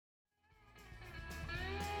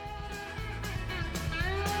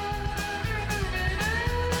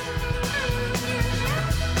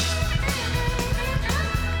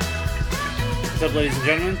up, ladies and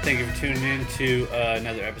gentlemen? Thank you for tuning in to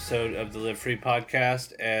another episode of the Live Free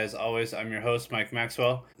podcast. As always, I'm your host, Mike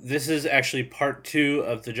Maxwell. This is actually part 2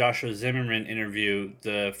 of the Joshua Zimmerman interview.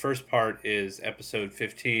 The first part is episode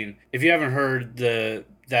 15. If you haven't heard that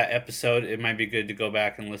episode, it might be good to go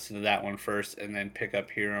back and listen to that one first and then pick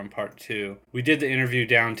up here on part 2. We did the interview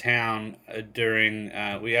downtown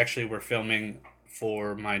we actually were filming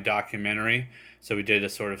for my documentary. So we did a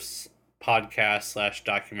sort of podcast /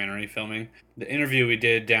 documentary filming. The interview we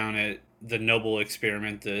did down at the Noble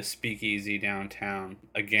Experiment, the speakeasy downtown.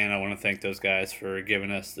 Again, I want to thank those guys for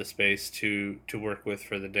giving us the space to work with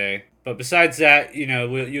for the day. But besides that,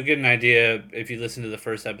 you'll get an idea if you listen to the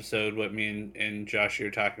first episode what me and Josh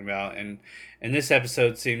are talking about. And this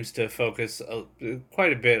episode seems to focus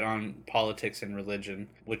quite a bit on politics and religion,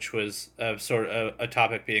 which was sort of a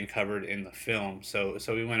topic being covered in the film. So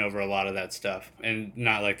we went over a lot of that stuff. And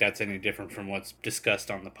not like that's any different from what's discussed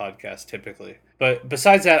on the podcast typically. But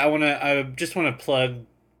besides that, I just want to plug,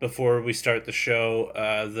 before we start the show,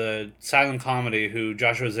 the Silent Comedy, who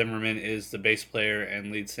Joshua Zimmerman is the bass player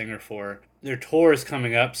and lead singer for. Their tour is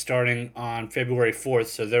coming up starting on February 4th,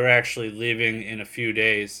 so they're actually leaving in a few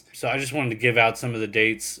days. So I just wanted to give out some of the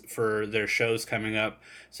dates for their shows coming up.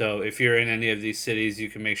 So if you're in any of these cities, you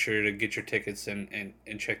can make sure to get your tickets and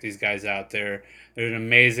check these guys out there. They're an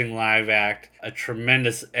amazing live act, a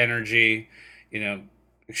tremendous energy,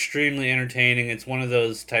 extremely entertaining. It's one of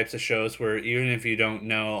those types of shows where even if you don't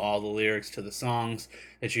know all the lyrics to the songs,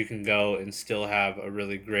 that you can go and still have a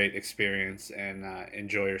really great experience and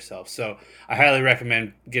enjoy yourself. So I highly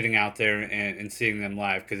recommend getting out there and seeing them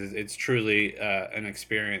live, because it's truly an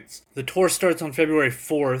experience. The tour starts on February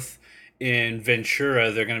 4th in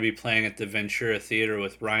Ventura. They're going to be playing at the Ventura Theater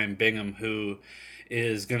with Ryan Bingham, who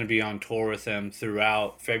is going to be on tour with them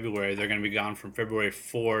throughout February. They're going to be gone from February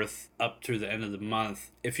 4th up through the end of the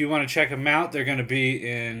month. If you want to check them out, they're going to be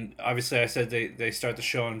in, obviously I said they start the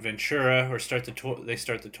show in Ventura, or they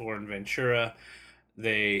start the tour in Ventura.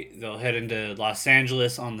 They'll head into Los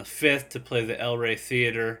Angeles on the 5th to play the El Rey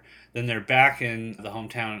Theater. Then they're back in their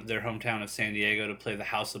hometown of San Diego to play the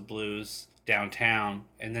House of Blues downtown,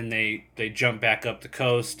 and then they jump back up the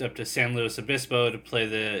coast up to San Luis Obispo to play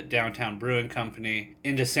the Downtown Brewing Company,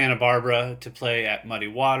 into Santa Barbara to play at Muddy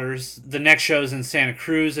Waters. The next show is in Santa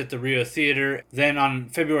Cruz at the Rio Theater. Then on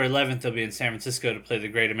February 11th they'll be in San Francisco to play the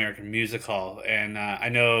Great American Music Hall. And I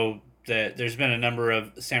know that there's been a number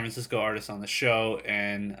of San Francisco artists on the show,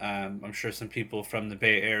 and I'm sure some people from the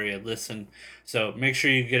Bay Area listen. So make sure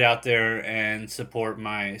you get out there and support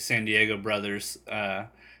my San Diego brothers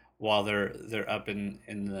while they're up in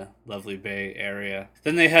the lovely Bay Area.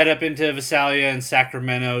 Then they head up into Visalia and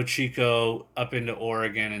Sacramento, Chico, up into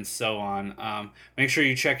Oregon, and so on. Make sure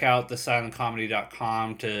you check out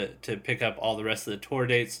thesilentcomedy.com to pick up all the rest of the tour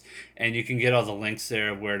dates, and you can get all the links there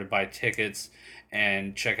of where to buy tickets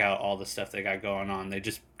and check out all the stuff they got going on. They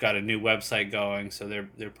just got a new website going, so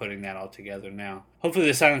they're putting that all together now. Hopefully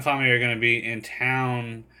the Silent Comedy are going to be in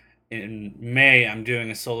town. In May, I'm doing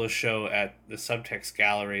a solo show at the Subtext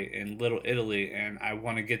Gallery in Little Italy, and I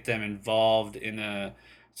want to get them involved in a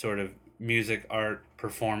sort of music art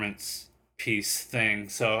performance piece thing.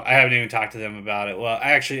 So I haven't even talked to them about it. Well,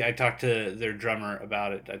 I talked to their drummer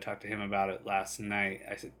about it. I talked to him about it last night.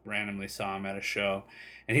 I randomly saw him at a show,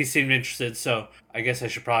 and he seemed interested, so I guess I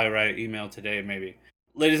should probably write an email today, maybe.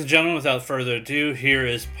 Ladies and gentlemen, without further ado, here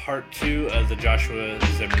is part 2 of the Joshua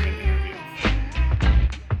Zimmerman interview.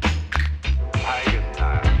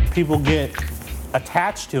 People get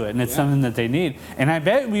attached to it, and it's something that they need. And I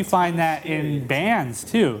bet we find that in bands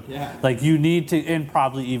too. Yeah. Like you need to, and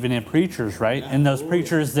probably even in preachers, right? Yeah, and those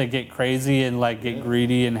preachers that get crazy and get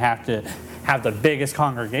greedy and have to have the biggest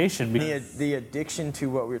congregation. The addiction to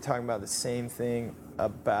what we were talking about, the same thing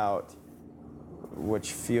about what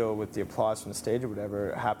you feel with the applause from the stage or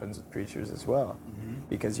whatever, happens with preachers as well. Mm-hmm.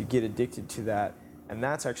 Because you get addicted to that. And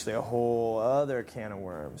that's actually a whole other can of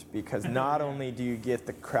worms, because not only do you get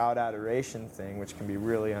the crowd adoration thing, which can be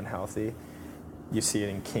really unhealthy, you see it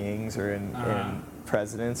in kings or in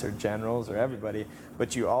presidents or generals or everybody,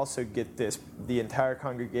 but you also get this, the entire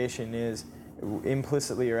congregation is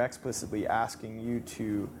implicitly or explicitly asking you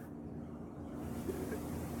to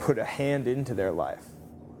put a hand into their life.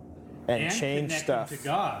 And change stuff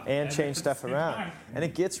change stuff around, and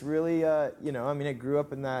it gets really it grew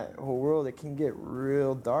up in that whole world. It can get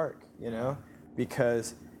real dark,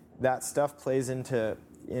 because that stuff plays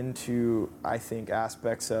into I think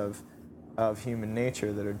aspects of human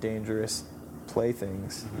nature that are dangerous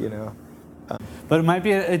playthings. But it might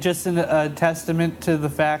be just a testament to the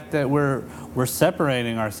fact that we're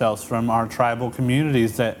separating ourselves from our tribal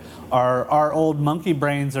communities that our old monkey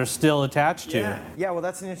brains are still attached to. Yeah, well,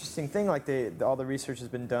 that's an interesting thing. Like all the research has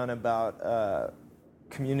been done about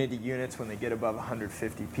community units when they get above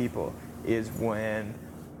 150 people is when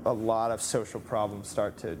a lot of social problems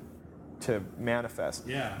start to manifest.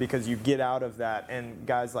 Yeah. Because you get out of that, and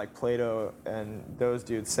guys like Plato and those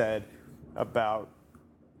dudes said about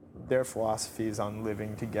their philosophies on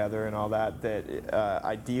living together and all that,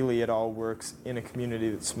 ideally it all works in a community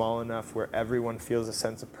that's small enough where everyone feels a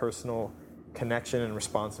sense of personal connection and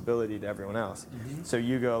responsibility to everyone else. Mm-hmm. So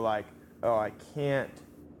you go like, oh, I can't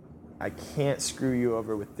screw you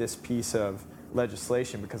over with this piece of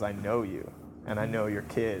legislation because I know you and I know your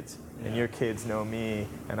kids and your kids know me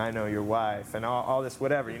and I know your wife and all this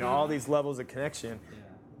whatever, all these levels of connection.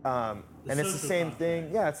 And it's the same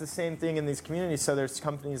thing. Yeah, it's the same thing in these communities. So there's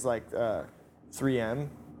companies like 3M,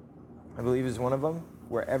 I believe is one of them,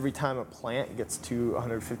 where every time a plant gets to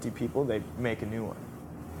 150 people, they make a new one.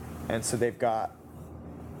 And so they've got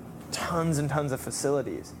tons and tons of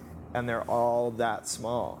facilities, and they're all that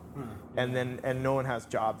small. And no one has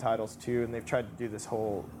job titles too, and they've tried to do this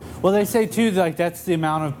whole. Well, they say too, like that's the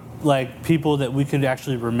amount of like people that we could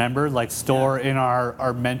actually remember, like store in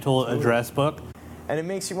our mental address book. And it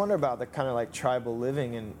makes you wonder about the kind of like tribal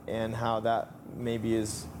living and how that maybe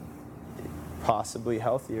is possibly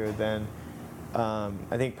healthier than, I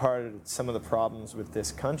think part of some of the problems with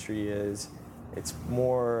this country is it's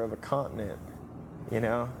more of a continent,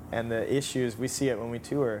 and the issues, we see it when we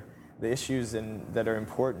tour, the issues that are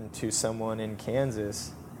important to someone in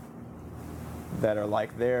Kansas that are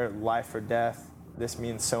like their life or death, this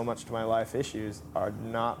means so much to my life issues, are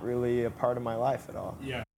not really a part of my life at all.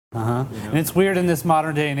 Yeah. And it's weird in this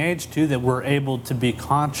modern day and age too that we're able to be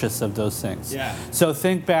conscious of those things. Yeah. So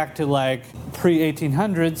think back to like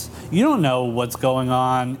pre-1800s. You don't know what's going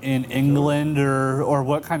on in England or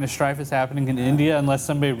what kind of strife is happening in India unless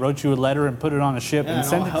somebody wrote you a letter and put it on a ship and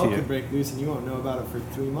sent it to you. Hell could break loose and you won't know about it for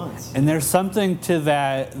 3 months. And there's something to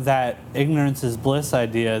that ignorance is bliss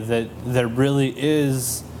idea that there really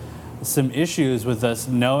is some issues with us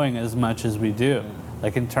knowing as much as we do,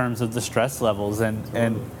 like in terms of the stress levels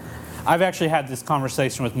and I've actually had this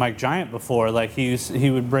conversation with Mike Giant before. Like he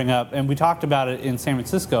would bring up, and we talked about it in San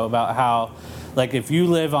Francisco about how, like if you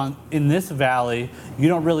live in this valley, you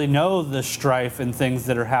don't really know the strife and things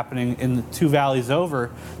that are happening in the 2 valleys over.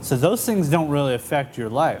 So those things don't really affect your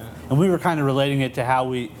life. And we were kind of relating it to how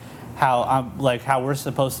we're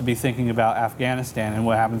supposed to be thinking about Afghanistan and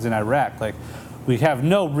what happens in Iraq. Like we have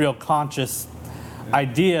no real conscious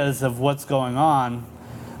ideas of what's going on.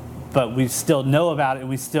 But we still know about it, and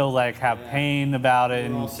we still like have pain about it,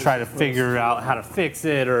 and try to figure out how to fix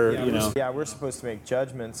it, or Yeah, we're supposed to make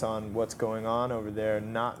judgments on what's going on over there,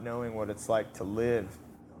 not knowing what it's like to live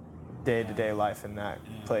day-to-day life in that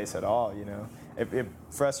place at all. It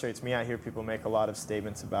frustrates me. I hear people make a lot of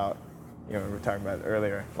statements about, we were talking about it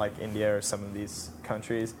earlier, like India or some of these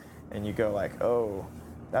countries, and you go like, oh,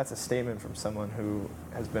 that's a statement from someone who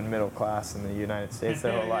has been middle class in the United States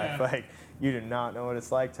their whole life. Like, you do not know what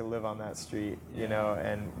it's like to live on that street,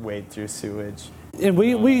 and wade through sewage. And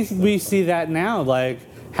we see that now, like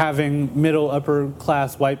having middle upper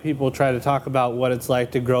class white people try to talk about what it's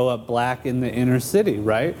like to grow up black in the inner city,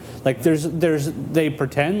 right? Like they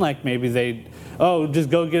pretend like maybe just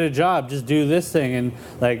go get a job, just do this thing, and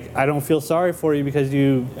like I don't feel sorry for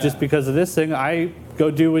you just because of this thing. I go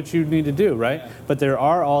do what you need to do, right? But there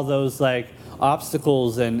are all those like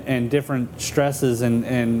obstacles and different stresses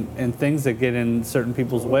and things that get in certain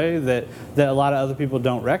people's way that a lot of other people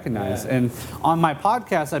don't recognize. And on my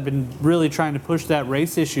podcast, I've been really trying to push that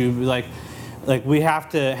race issue. Like we have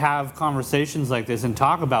to have conversations like this and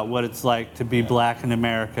talk about what it's like to be black in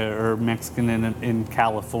America or Mexican in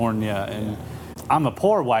California. And I'm a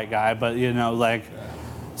poor white guy, but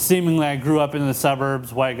seemingly I grew up in the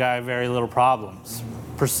suburbs, white guy, very little problems,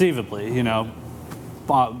 perceivably,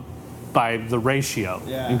 by the ratio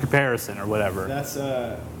in comparison or whatever. That's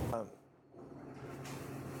the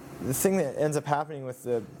thing that ends up happening with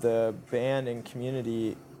the band and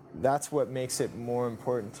community. That's what makes it more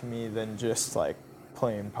important to me than just like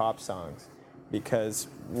playing pop songs, because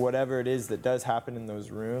whatever it is that does happen in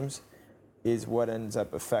those rooms is what ends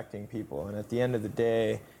up affecting people. And at the end of the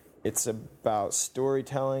day, it's about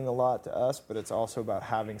storytelling a lot to us, but it's also about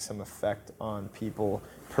having some effect on people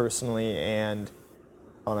personally and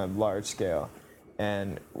on a large scale.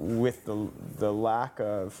 And with the lack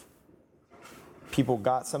of people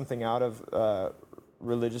got something out of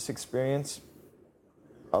religious experience,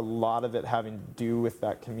 a lot of it having to do with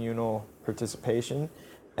that communal participation,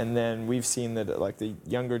 And then we've seen that like the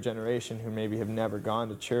younger generation who maybe have never gone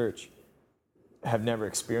to church have never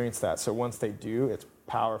experienced that. So once they do, it's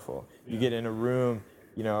powerful. You get in a room,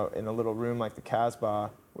 in a little room like the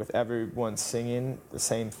Casbah with everyone singing the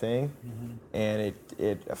same thing, and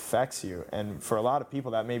it affects you. And for a lot of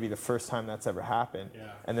people, that may be the first time that's ever happened.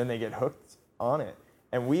 Yeah. And then they get hooked on it.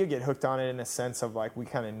 And we get hooked on it in a sense of like we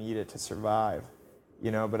kind of need it to survive.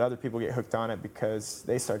 But other people get hooked on it because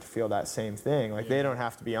they start to feel that same thing. Like they don't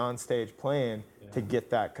have to be on stage playing to get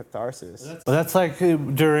that catharsis. Well, that's like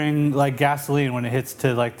during like Gasoline when it hits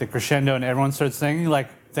to like the crescendo and everyone starts singing, like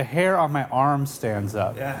the hair on my arm stands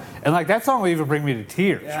up. Yeah. And like that song will even bring me to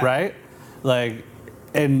tears, right? Like,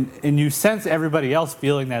 and you sense everybody else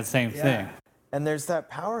feeling that same thing. And there's that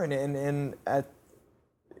power in it. And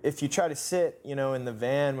if you try to sit, in the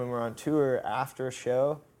van when we're on tour after a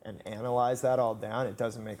show and analyze that all down, it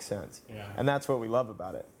doesn't make sense. Yeah. And that's what we love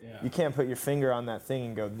about it. Yeah. You can't put your finger on that thing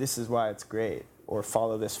and go, this is why it's great, or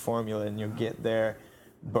follow this formula and you'll get there.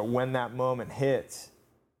 But when that moment hits,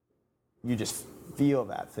 you just feel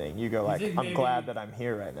that thing. You go like, I'm glad that I'm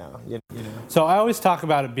here right now. So I always talk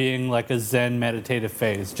about it being like a Zen meditative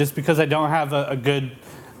phase, just because I don't have a good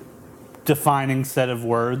defining set of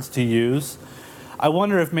words to use. I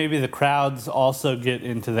wonder if maybe the crowds also get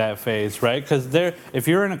into that phase, right? Because if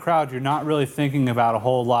you're in a crowd, you're not really thinking about a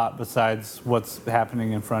whole lot besides what's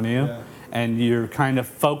happening in front of you. Yeah. And you're kind of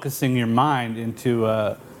focusing your mind into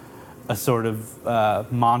a sort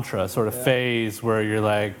of mantra, sort of phase where you're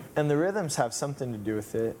like... And the rhythms have something to do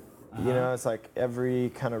with it. It's like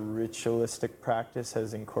every kind of ritualistic practice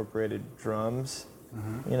has incorporated drums,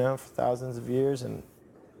 for thousands of years. And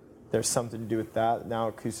there's something to do with that. Now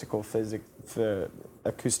acoustical physics,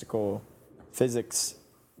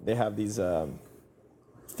 they have these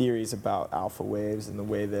theories about alpha waves and the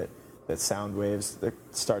way that sound waves that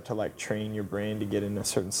start to like train your brain to get in a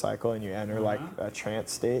certain cycle and you enter like a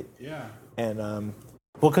trance state. Yeah. And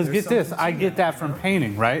well, because get this, I get that from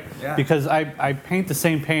painting, right? Yeah. Because I paint the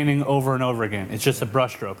same painting over and over again. It's just a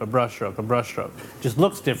brushstroke, a brushstroke, a brushstroke. It just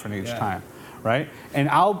looks different each time, right? And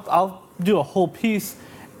I'll do a whole piece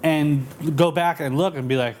and go back and look and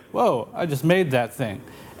be like, whoa, I just made that thing.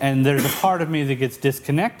 And there's a part of me that gets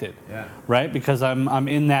disconnected, right? Because I'm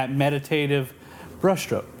in that meditative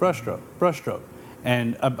brushstroke, brushstroke, brushstroke.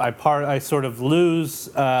 And I sort of lose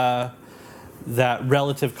that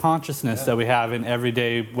relative consciousness that we have in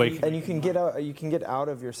everyday waking. And you can get out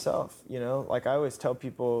of yourself, Like I always tell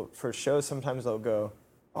people for shows, sometimes they'll go,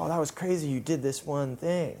 oh, that was crazy, you did this one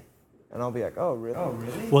thing. And I'll be like, oh, really? Oh,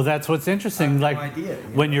 really? Well, that's what's interesting. Like, no idea,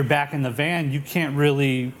 when you're back in the van, you can't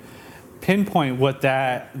really pinpoint what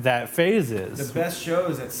that phase is. The best show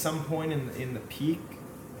is at some point in the peak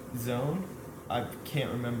zone. I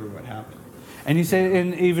can't remember what happened. And you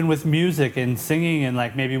say, even with music and singing, and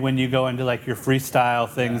like maybe when you go into like your freestyle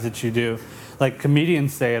things that you do, like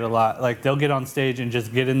comedians say it a lot. Like they'll get on stage and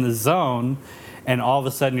just get in the zone, and all of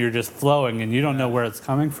a sudden you're just flowing, and you don't know where it's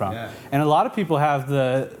coming from. Yeah. And a lot of people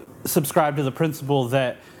subscribe to the principle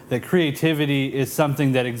that creativity is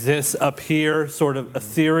something that exists up here, sort of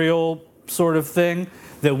ethereal sort of thing,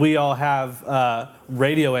 that we all have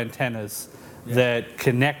radio antennas that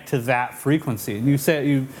connect to that frequency. And you said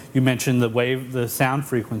you mentioned the sound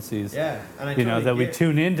frequencies. Yeah, and I totally that we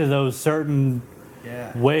tune into those certain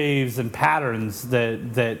waves and patterns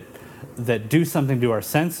that do something to our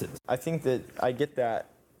senses. I think that I get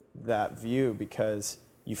that view because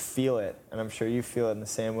you feel it, and I'm sure you feel it in the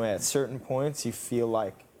same way. At certain points, you feel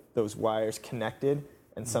like those wires connected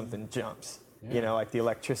and something jumps. Yeah. Like the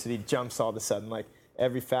electricity jumps all of a sudden. Like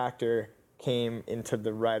every factor came into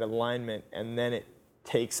the right alignment, and then it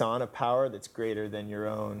takes on a power that's greater than your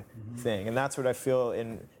own thing. And that's what I feel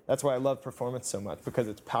that's why I love performance so much, because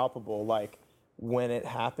it's palpable, like when it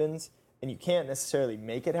happens, and you can't necessarily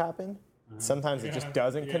make it happen. Sometimes it just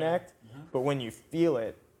doesn't connect, but when you feel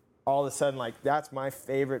it, all of a sudden, like that's my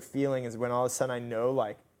favorite feeling, is when all of a sudden I know,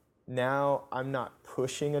 like now I'm not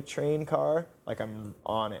pushing a train car, like I'm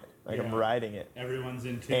on it, like I'm riding it. Everyone's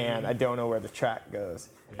in tune. And I don't know where the track goes.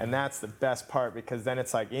 Yeah. And that's the best part, because then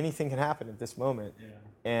it's like anything can happen at this moment. Yeah.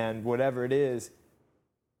 And whatever it is,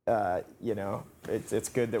 it's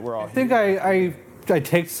good that we're all here. I think I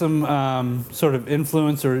take some sort of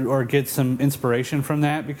influence or get some inspiration from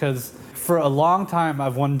that, because for a long time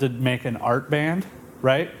I've wanted to make an art band,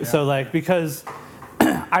 right? Yeah. So like, because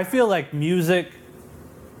I feel like music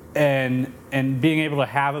and being able to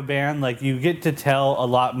have a band, like you get to tell a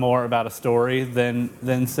lot more about a story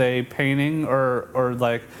than say painting or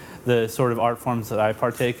like the sort of art forms that I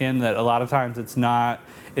partake in, that a lot of times it's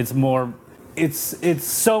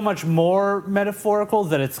so much more metaphorical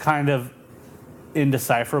that it's kind of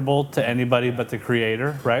indecipherable to anybody but the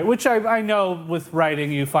creator, right? Which I know with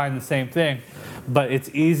writing you find the same thing, but it's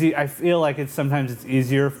easy. I feel like sometimes it's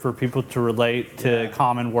easier for people to relate to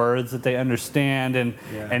common words that they understand,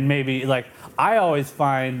 and maybe like I always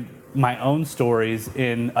find my own stories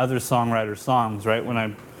in other songwriters' songs, right?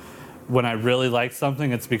 When I really like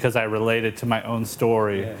something, it's because I relate it to my own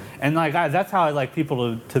story, and like that's how I like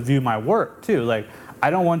people to view my work too. Like I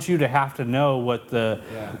don't want you to have to know what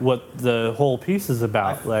the whole piece is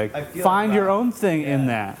about. Find your own thing in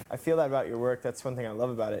that. I feel that about your work. That's one thing I love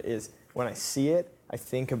about it is when I see it, I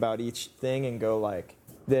think about each thing and go like,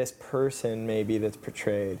 this person maybe that's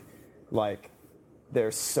portrayed, like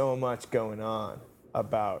there's so much going on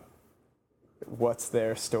about what's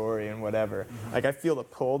their story and whatever. Like I feel the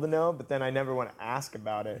pull to know, but then I never want to ask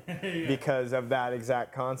about it because of that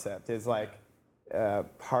exact concept. Is like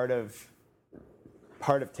part of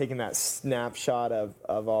taking that snapshot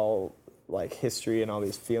of all like history and all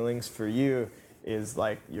these feelings for you is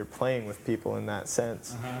like you're playing with people in that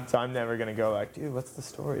sense. So I'm never gonna go like, dude, what's the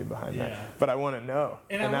story behind that? But I want to know,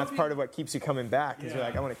 and that's part of what keeps you coming back. Is you're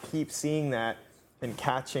like, I want to keep seeing that and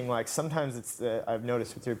catching. Like sometimes it's I've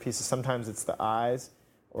noticed with your pieces, sometimes it's the eyes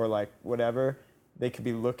or like whatever. They could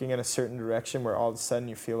be looking in a certain direction where all of a sudden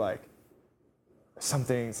you feel like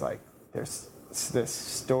something's like there's this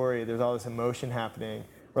story, there's all this emotion happening.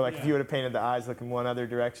 Or like if you would have painted the eyes looking one other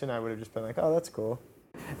direction, I would have just been like, oh, that's cool.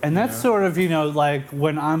 And that's sort of, like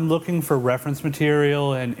when I'm looking for reference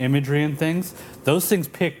material and imagery and things, those things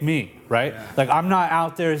pick me, right? Like I'm not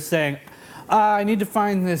out there saying, I need to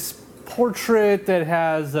find this portrait that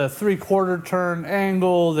has a 3/4 turn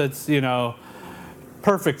angle that's,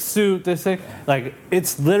 perfect suit, this thing. Like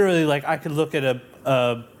it's literally like I could look at a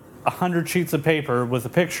 100 sheets of paper with a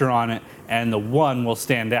picture on it, and the one will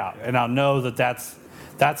stand out, and I'll know that's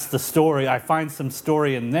the story. I find some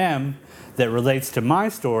story in them that relates to my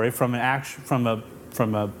story from a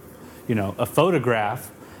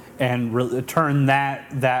photograph, and turn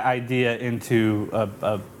that idea into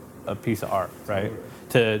a piece of art, right?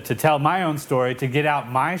 To tell my own story, to get out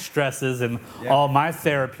my stresses and all my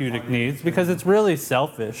therapeutic needs, because it's really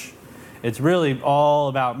selfish. It's really all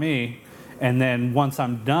about me. And then once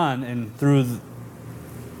I'm done and through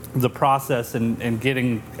the process and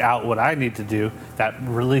getting out what I need to do, that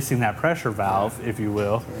releasing that pressure valve, if you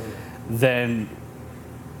will, then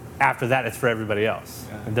after that it's for everybody else.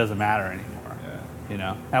 It doesn't matter anymore.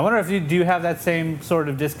 I wonder if do you have that same sort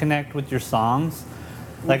of disconnect with your songs?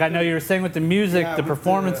 Like I know you were saying with the music, the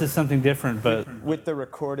performance is something different, but with the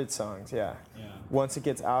recorded songs, once it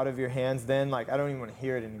gets out of your hands, then like I don't even want to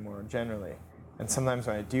hear it anymore generally. And sometimes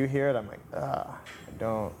when I do hear it, I'm like, I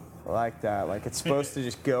don't like that. Like it's supposed to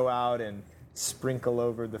just go out and sprinkle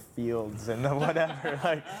over the fields and the whatever.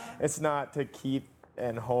 Like it's not to keep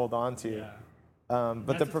and hold on to.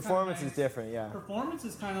 But the performance is different, Performance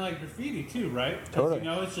is kind of like graffiti too, right? Totally.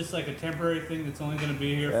 It's just like a temporary thing that's only going to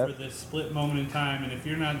be here for this split moment in time, and if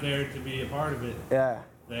you're not there to be a part of it,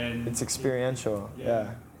 then it's experiential.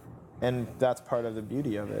 And that's part of the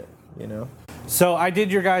beauty of it, So I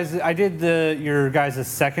did your guys'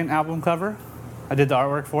 second album cover. I did the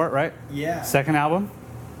artwork for it, right? Yeah. Second album.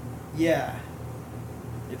 Yeah.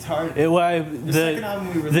 It's hard. The second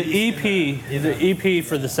album we released. The EP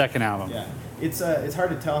for the second album. Yeah. It's hard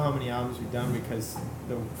to tell how many albums we've done because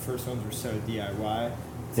the first ones were so DIY.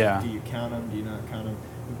 Like, do you count them? Do you not count them?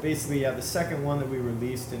 But basically, the second one that we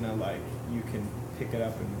released in a you can pick it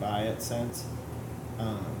up and buy it sense.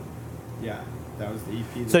 That was the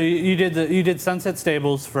EP. So you did Sunset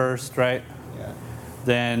Stables first, right? Yeah.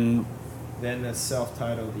 Then the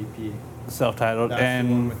self-titled EP. Self-titled. That's and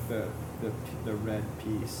the one with the red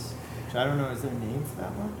piece. Which I don't know. Is there a name for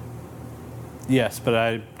that one? Yes, but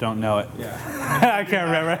I don't know it. Yeah. I can't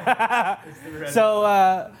remember.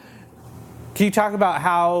 So, can you talk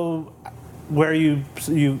about where you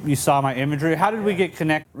saw my imagery? How did we get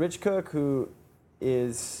connected? Rich Cook, who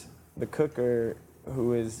is the cooker,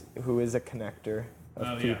 who is a connector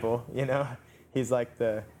of people, he's like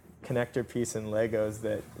the connector piece in Legos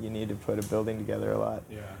that you need to put a building together a lot.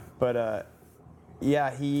 Yeah. But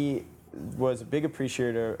he was a big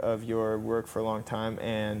appreciator of your work for a long time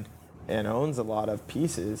and owns a lot of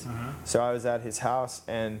pieces. So I was at his house,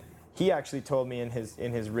 and he actually told me in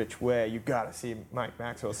his rich way, you gotta see Mike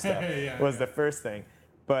Maxwell's stuff. Was the first thing.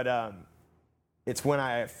 But it's when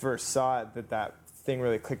I first saw it that thing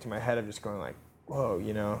really clicked in my head of just going like, whoa,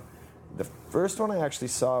 The first one I actually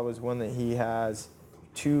saw was one that he has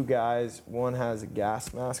two guys. One has a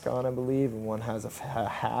gas mask on, I believe, and one has a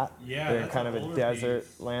hat. Yeah, they're in that's kind of a desert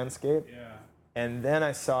landscape. Yeah. And then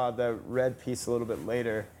I saw the red piece a little bit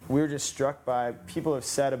later. We were just struck by, people have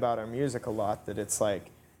said about our music a lot that it's like,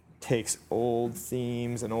 takes old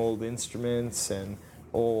themes and old instruments and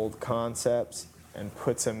old concepts and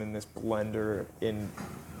puts them in this blender and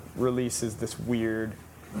releases this weird,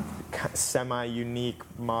 semi-unique,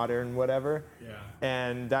 modern whatever. Yeah.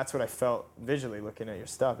 And that's what I felt visually looking at your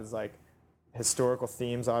stuff, is like historical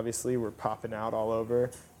themes obviously were popping out all over,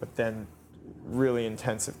 but then really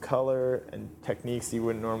intensive color and techniques you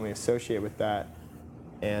wouldn't normally associate with that,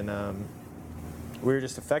 and we were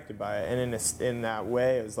just affected by it. And in that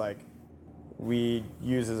way, it was like we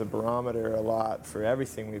use as a barometer a lot for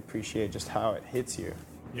everything we appreciate, just how it hits you.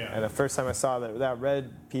 Yeah. And the first time I saw that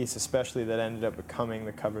red piece, especially that ended up becoming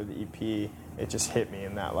the cover of the EP, it just hit me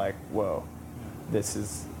in that like, whoa, this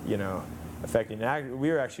is affecting. And we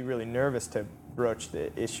were actually really nervous to broach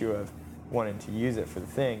the issue of wanting to use it for the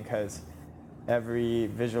thing, because every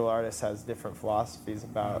visual artist has different philosophies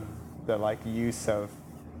about the like use of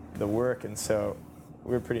the work, and so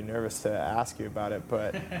we were pretty nervous to ask you about it,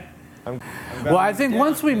 but well, I think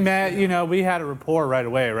once we met, we had a rapport right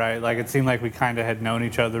away, right? Like it seemed like we kind of had known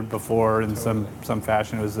each other before in some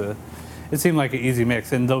fashion. It seemed like an easy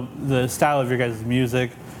mix, and the style of your guys'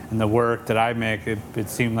 music and the work that I make, it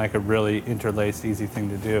seemed like a really interlaced, easy thing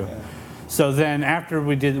to do. Yeah. So then after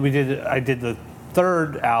I did the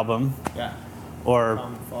third album. Yeah. Or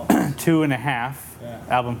 2.5,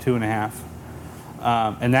 album 2.5.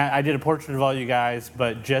 And that I did a portrait of all you guys,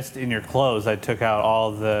 but just in your clothes, I took out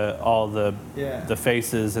all the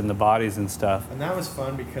faces and the bodies and stuff. And that was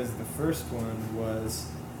fun because the first one was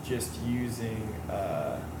just using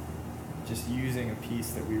a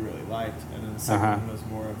piece that we really liked, and then the second one was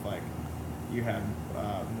more of like you had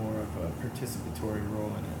more of a participatory role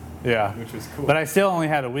in it. Yeah, which was cool. But I still only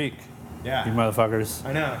had a week. Yeah. You motherfuckers.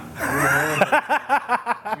 I know.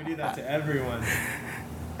 We do that to everyone.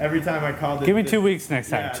 Every time I call Give me 2 weeks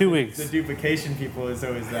next time. Yeah, 2 weeks. The duplication people is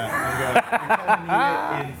always that. I'm going, you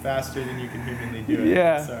kind of need it in faster than you can humanly do it.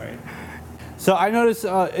 Yeah. Sorry. So I noticed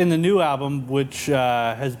in the new album, which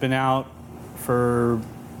has been out for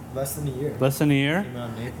less than a year. Came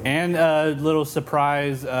out in April. And a little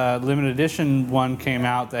surprise limited edition one came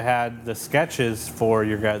out that had the sketches for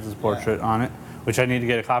your guys' portrait on it, which I need to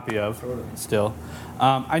get a copy of still.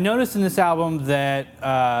 I noticed in this album that,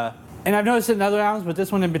 and I've noticed it in other albums, but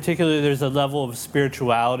this one in particular, there's a level of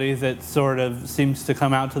spirituality that sort of seems to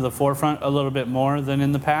come out to the forefront a little bit more than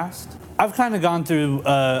in the past. I've kind of gone through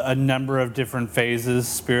a number of different phases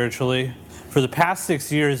spiritually. For the past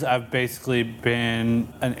 6 years, I've basically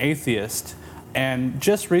been an atheist. And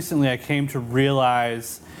just recently, I came to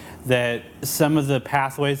realize that some of the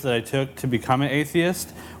pathways that I took to become an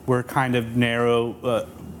atheist were kind of narrow,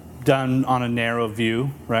 done on a narrow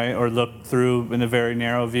view, right? Or looked through in a very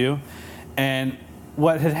narrow view. And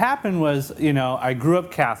what had happened was, I grew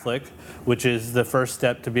up Catholic, which is the first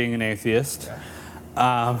step to being an atheist.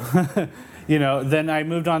 Then I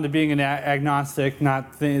moved on to being an agnostic,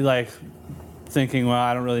 not thinking, well,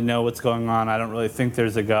 I don't really know what's going on. I don't really think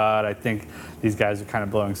there's a God. I think these guys are kind of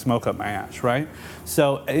blowing smoke up my ass, right?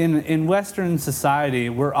 So in Western society,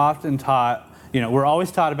 we're often taught, we're always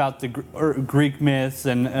taught about the Greek myths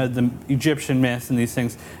and the Egyptian myths and these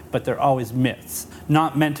things, but they're always myths,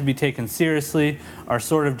 not meant to be taken seriously, are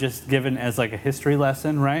sort of just given as like a history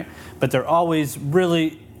lesson, right? But they're always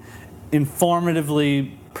really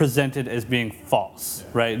informatively presented as being false,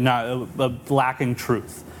 right? Not lacking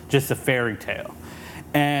truth, just a fairy tale.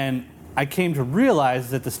 And I came to realize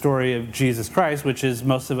that the story of Jesus Christ, which is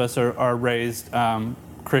most of us are raised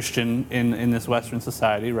Christian in this Western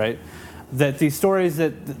society, right? That these stories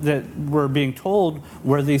that were being told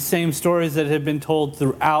were these same stories that had been told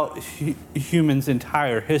throughout humans'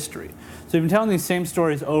 entire history. So we've been telling these same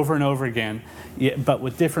stories over and over again, but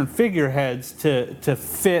with different figureheads to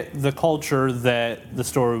fit the culture that the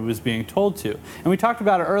story was being told to. And we talked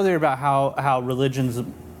about it earlier about how religions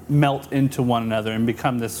melt into one another and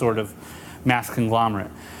become this sort of mass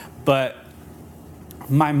conglomerate. But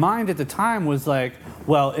my mind at the time was like,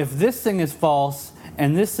 well, if this thing is false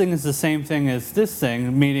and this thing is the same thing as this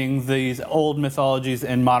thing, meaning these old mythologies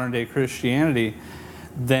and modern-day Christianity,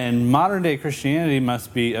 then modern-day Christianity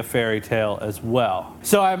must be a fairy tale as well.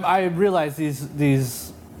 So I realized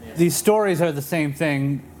these stories are the same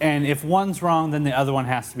thing, and if one's wrong, then the other one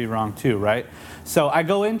has to be wrong too, right? So I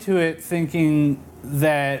go into it thinking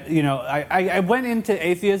that, I went into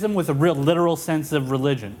atheism with a real literal sense of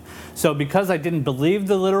religion. So because I didn't believe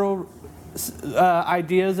the literal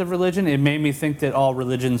ideas of religion, it made me think that all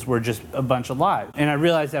religions were just a bunch of lies. And I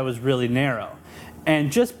realized that was really narrow.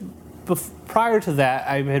 And just prior to that,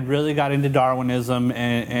 I had really got into Darwinism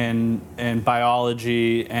and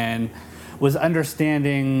biology, and was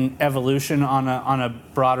understanding evolution on a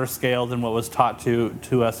broader scale than what was taught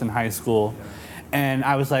to us in high school. And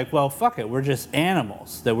I was like, well, fuck it, we're just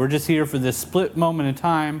animals, that we're just here for this split moment in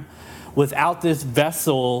time. Without this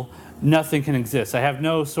vessel, nothing can exist. I have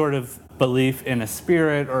no sort of belief in a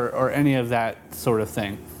spirit or any of that sort of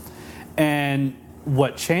thing. And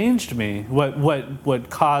what changed me, what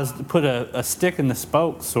caused, put a stick in the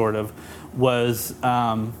spoke sort of, was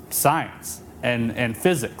science and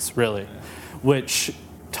physics, really, which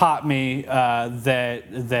taught me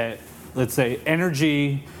that let's say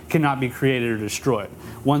energy cannot be created or destroyed.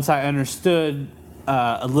 Once I understood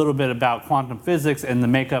a little bit about quantum physics and the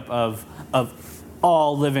makeup of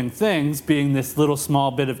all living things being this little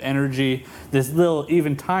small bit of energy, this little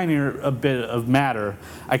even tinier a bit of matter,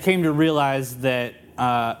 I came to realize that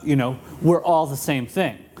we're all the same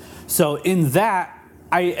thing. So in that,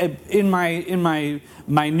 in my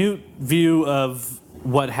minute view of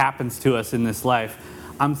what happens to us in this life,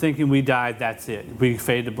 I'm thinking we die, that's it. We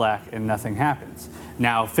fade to black and nothing happens.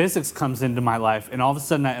 Now physics comes into my life, and all of a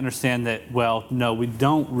sudden I understand that, well, no, we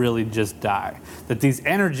don't really just die. That these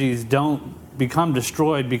energies don't become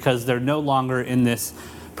destroyed because they're no longer in this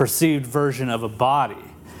perceived version of a body,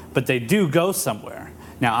 but they do go somewhere.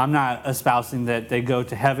 Now, I'm not espousing that they go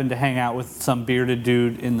to heaven to hang out with some bearded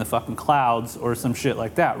dude in the fucking clouds or some shit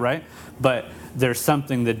like that, right? But there's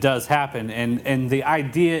something that does happen, and the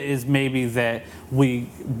idea is maybe that we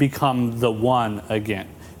become the one again.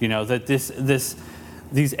 That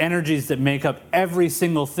these energies that make up every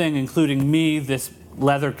single thing, including me, this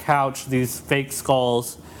leather couch, these fake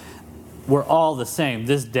skulls, we're all the same.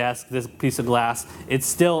 This desk, this piece of glass, it's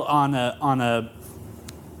still on a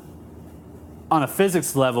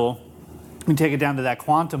physics level. We take it down to that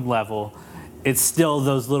quantum level. It's still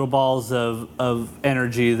those little balls of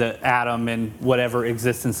energy, the atom and whatever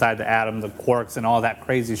exists inside the atom, the quarks and all that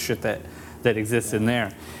crazy shit that exists in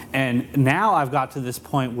there. And now I've got to this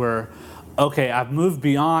point where, okay, I've moved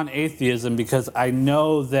beyond atheism because I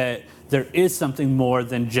know that there is something more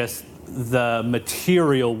than just the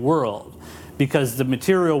material world. Because the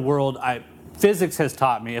material world, physics has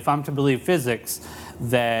taught me, if I'm to believe physics,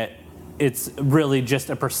 that it's really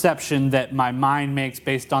just a perception that my mind makes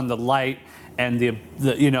based on the light and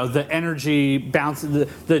the energy bouncing,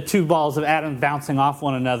 the two balls of atoms bouncing off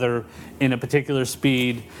one another in a particular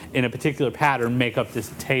speed, in a particular pattern, make up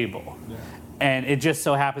this table. Yeah. And it just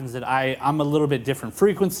so happens that I'm a little bit different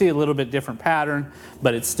frequency, a little bit different pattern,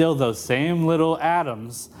 but it's still those same little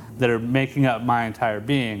atoms that are making up my entire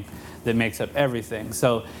being, that makes up everything.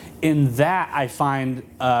 So in that, I find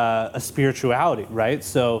a spirituality, right?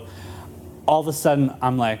 So all of a sudden,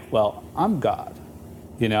 I'm like, well, I'm God,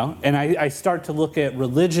 And I start to look at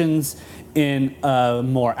religions in a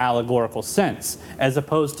more allegorical sense, as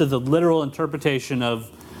opposed to the literal interpretation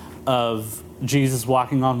of Jesus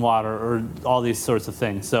walking on water or all these sorts of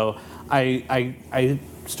things. So I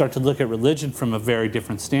start to look at religion from a very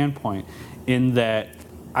different standpoint, in that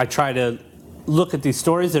I try to look at these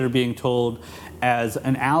stories that are being told as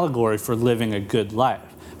an allegory for living a good life,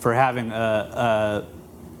 for having a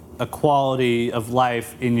quality of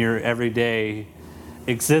life in your everyday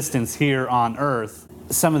existence here on earth.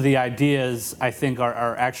 Some of the ideas, I think,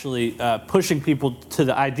 are actually pushing people to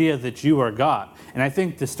the idea that you are God. And I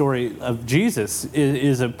think the story of Jesus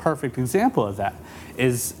is a perfect example of that,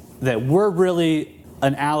 is that we're really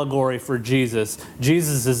an allegory for Jesus.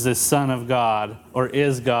 Jesus is this Son of God, or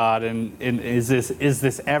is God, and is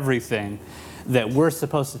this everything, that we're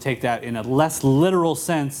supposed to take that in a less literal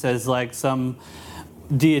sense as like some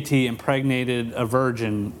deity impregnated a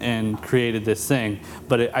virgin and created this thing.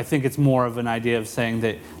 But I think it's more of an idea of saying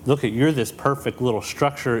that, look, you're this perfect little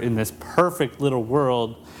structure in this perfect little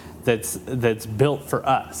world that's built for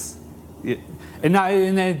us. And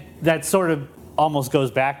that sort of almost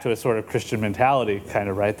goes back to a sort of Christian mentality, kind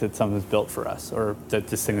of, right? That something's built for us, or that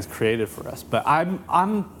this thing is created for us. But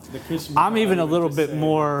I'm even a little bit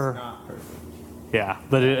more. Not perfect. Yeah,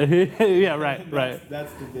 but yeah, right.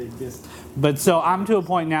 That's the big distance. But so I'm to a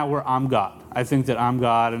point now where I'm God. I think that I'm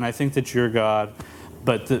God, and I think that you're God.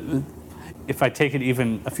 But if I take it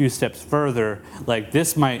even a few steps further,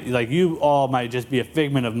 you all might just be a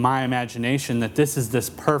figment of my imagination, that this is this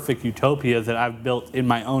perfect utopia that I've built in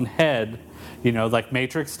my own head, like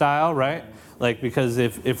Matrix style, right? Like, because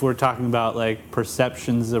if we're talking about like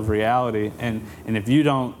perceptions of reality, and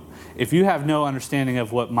if you have no understanding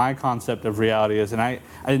of what my concept of reality is,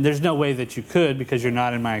 and there's no way that you could, because you're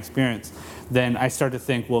not in my experience, then I start to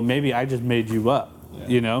think, well, maybe I just made you up. Yeah.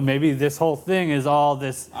 You know, maybe this whole thing is all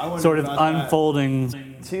this sort of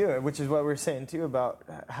unfolding. Too, which is what we're saying too about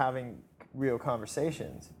having real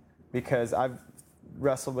conversations, because I've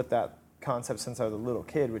wrestled with that concept since I was a little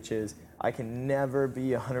kid, which is I can never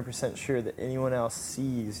be 100% sure that anyone else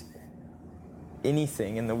sees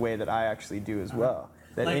anything in the way that I actually do as well.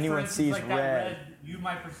 That like anyone sees like red. You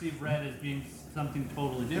might perceive red as being something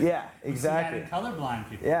totally different. Yeah, exactly. We see that in colorblind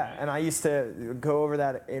people. Yeah, right? And I used to go over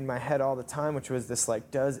that in my head all the time, which was this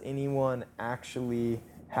like, does anyone actually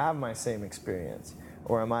have my same experience,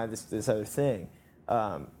 or am I this other thing?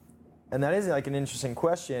 And that is like an interesting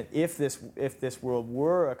question. If this world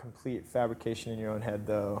were a complete fabrication in your own head,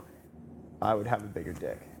 though, I would have a bigger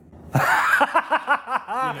dick.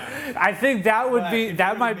 I think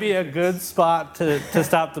that might be a good spot to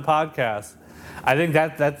stop the podcast. I think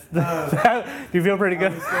that's do you feel pretty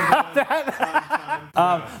good about that?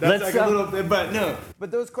 That's like a little bit, but no. But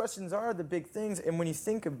those questions are the big things, and when you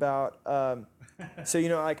think about, so you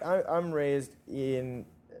know, like I'm raised in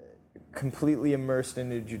completely immersed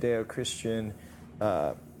into Judeo-Christian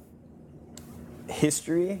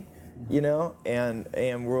history, you know, and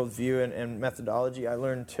worldview and methodology. I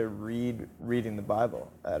learned to reading the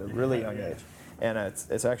Bible at a really young age, and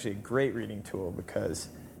it's actually a great reading tool because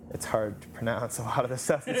it's hard to pronounce a lot of the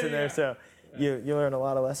stuff that's in there. So you learn a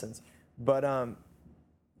lot of lessons. But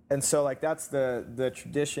and so like that's the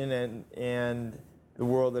tradition and the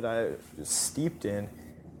world that I was steeped in,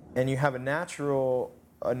 and you have a natural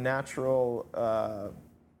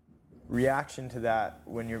reaction to that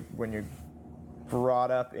when you're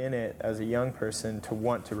brought up in it as a young person to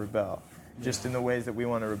want to rebel, just in the ways that we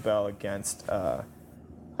want to rebel against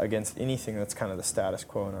anything that's kind of the status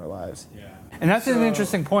quo in our lives. Yeah. And that's an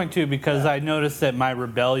interesting point too, because I noticed that my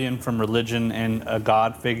rebellion from religion and a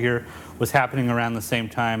God figure was happening around the same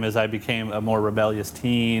time as I became a more rebellious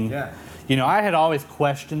teen. Yeah. You know, I had always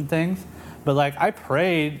questioned things, but like I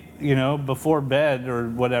prayed, you know, before bed or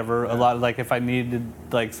whatever, a lot, like if I needed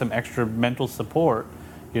like some extra mental support,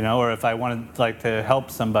 you know, or if I wanted like to help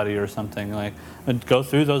somebody or something, like I'd go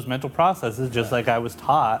through those mental processes just like I was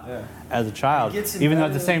taught as a child. Even though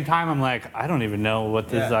at the same time I'm like, I don't even know what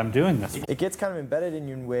this I'm doing this. It gets kind of embedded in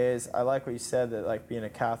you in ways. I like what you said, that like being a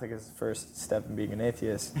Catholic is the first step in being an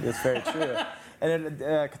atheist. It's very true. And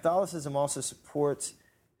Catholicism also supports,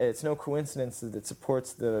 it's no coincidence that it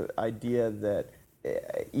supports the idea that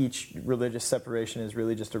each religious separation is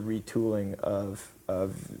really just a retooling of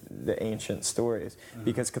the ancient stories,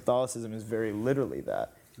 because Catholicism is very literally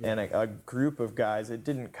that. And a group of guys, it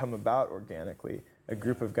didn't come about organically. A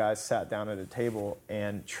group of guys sat down at a table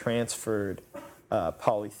and transferred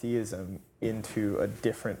polytheism into a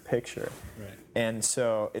different picture. Right. And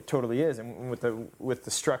so it totally is. And with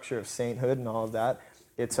the structure of sainthood and all of that,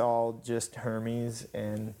 it's all just Hermes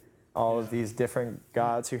and all of these different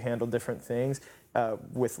gods who handle different things.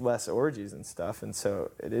 With less orgies and stuff, and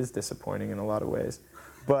so it is disappointing in a lot of ways.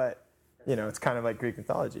 But, you know, it's kind of like Greek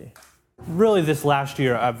mythology. Really, this last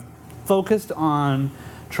year, I've focused on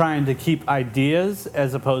trying to keep ideas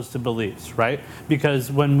as opposed to beliefs, right?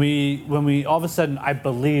 Because when we all of a sudden, I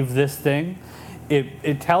believe this thing,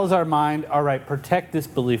 it tells our mind, all right, protect this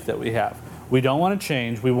belief that we have. We don't want to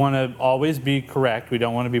change. We want to always be correct. We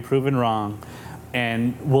don't want to be proven wrong.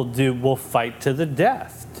 And we'll fight to the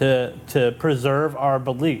death to preserve our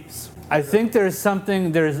beliefs. I think it's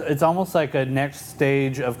almost like a next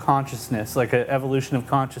stage of consciousness, like an evolution of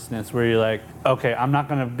consciousness, where you're like, okay, I'm not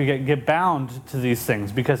going to get bound to these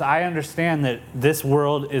things, because I understand that this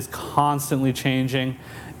world is constantly changing.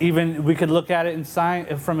 Even we could look at it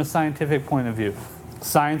from a scientific point of view.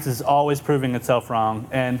 Science is always proving itself wrong,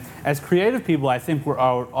 and as creative people, I think we're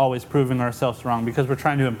always proving ourselves wrong because we're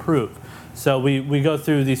trying to improve. So we go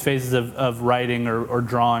through these phases of writing or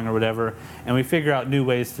drawing or whatever, and we figure out new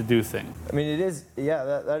ways to do things. I mean, it is,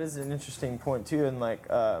 that is an interesting point too, and like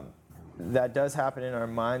that does happen in our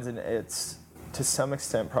minds, and it's to some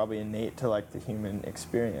extent probably innate to like the human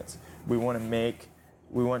experience. We want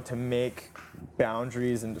to make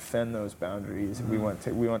boundaries and defend those boundaries.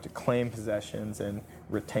 Mm-hmm. We want to claim possessions and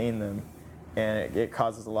retain them, and it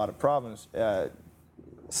causes a lot of problems.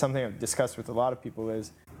 Something I've discussed with a lot of people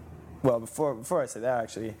is, well, before I say that,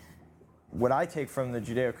 actually, what I take from the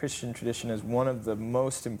Judeo-Christian tradition as one of the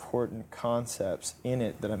most important concepts in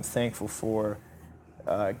it that I'm thankful for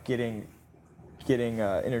getting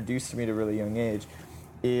introduced to me at a really young age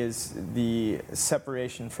is the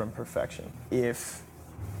separation from perfection. If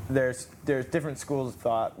there's different schools of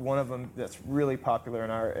thought, one of them that's really popular in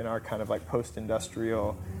our kind of like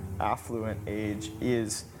post-industrial affluent age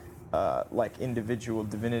is like individual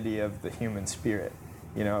divinity of the human spirit.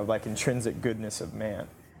 You know, like intrinsic goodness of man.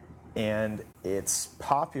 and it's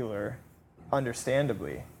popular,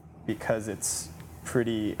 understandably, because it's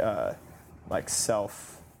pretty like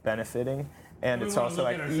self-benefiting, and it's also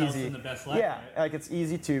like easy. Light, yeah, right? like it's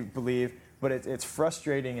easy to believe, but it's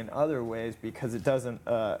frustrating in other ways because it doesn't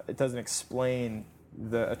explain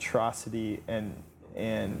the atrocity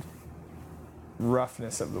and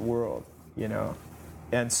roughness of the world, you know.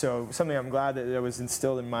 And so something I'm glad that was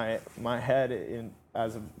instilled in my head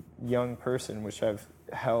as a young person, which I've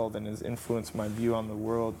held and has influenced my view on the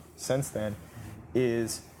world since then,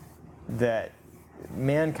 is that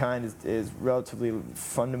mankind is relatively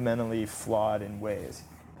fundamentally flawed in ways.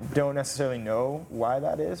 Don't necessarily know why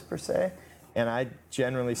that is per se, and I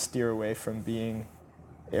generally steer away from being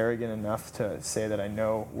arrogant enough to say that I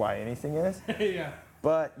know why anything is. Yeah.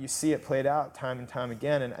 But you see it played out time and time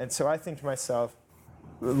again, and so I think to myself,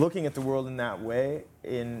 looking at the world in that way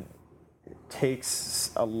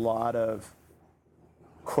takes a lot of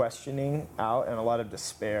questioning out and a lot of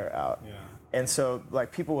despair out. Yeah. And so,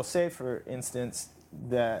 like, people will say, for instance,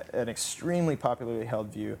 that an extremely popularly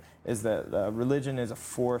held view is that religion is a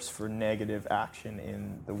force for negative action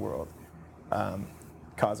in the world,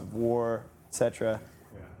 cause of war, etc.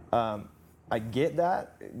 Yeah. I get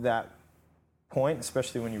that point,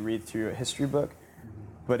 especially when you read through a history book,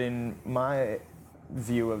 but in my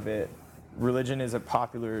view of it, religion is a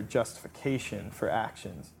popular justification for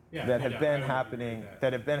actions that have been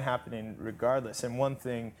happening regardless. And one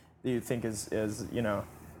thing that you think is you know,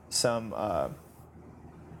 some a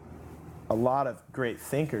lot of great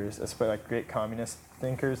thinkers, especially like great communist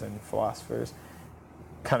thinkers and philosophers,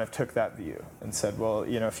 kind of took that view and said, well,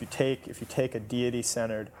 you know, if you take a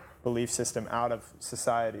deity-centered belief system out of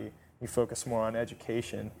society, you focus more on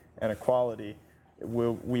education and equality,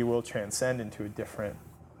 we will transcend into a different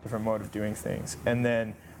mode of doing things. And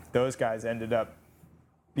then those guys ended up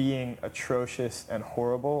being atrocious and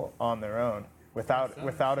horrible on their own without a god.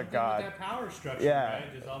 With that power structure, Yeah.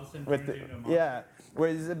 right? Just all of a sudden turns into a monster.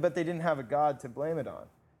 Yeah. But they didn't have a god to blame it on,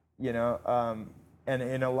 you know. And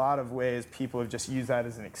in a lot of ways, people have just used that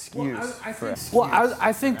as an excuse.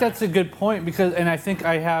 I think that's a good point, because, and I think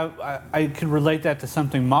I could relate that to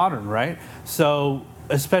something modern, right? So,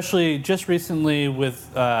 especially just recently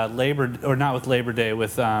with Labor Day,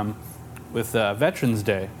 with Veterans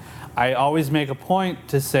Day, I always make a point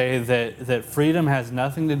to say that freedom has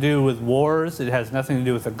nothing to do with wars. It has nothing to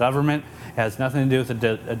do with the government. It has nothing to do with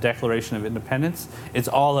a Declaration of Independence. It's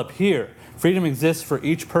all up here. Freedom exists for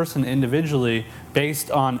each person individually based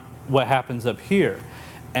on what happens up here.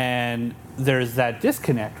 And there's that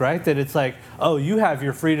disconnect, right? That it's like, oh, you have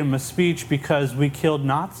your freedom of speech because we killed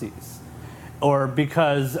Nazis, or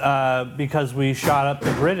because we shot up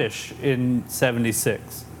the British in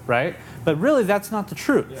 '76, right? But really, that's not the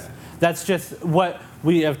truth. Yeah. That's just what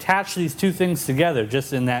we attach these two things together,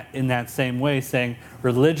 just in that same way, saying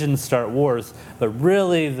religions start wars, but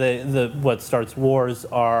really the what starts wars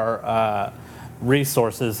are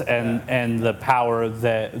resources and the power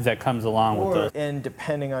that comes along with those. And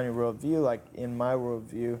depending on your worldview, like in my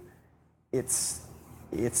worldview, it's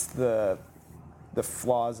the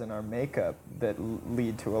flaws in our makeup that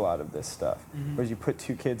lead to a lot of this stuff. Mm-hmm. Whereas you put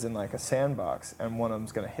two kids in like a sandbox, and one of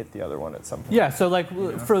them's going to hit the other one at some point. Yeah. So like,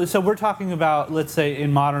 so we're talking about, let's say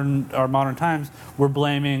in modern times, we're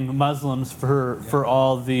blaming Muslims for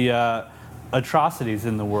all the atrocities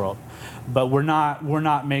in the world, but we're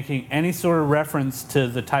not making any sort of reference to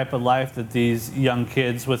the type of life that these young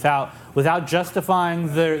kids, without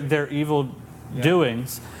justifying their evil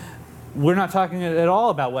doings. We're not talking at all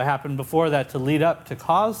about what happened before that to lead up to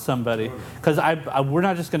cause somebody. Because we're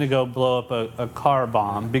not just going to go blow up a car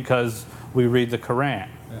bomb because we read the Quran.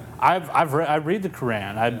 Yeah. I read the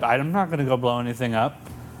Quran. I'm not going to go blow anything up.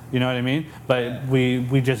 You know what I mean? But we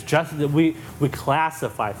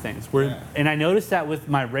classify things. And I noticed that with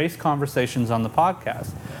my race conversations on the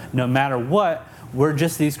podcast. No matter what, we're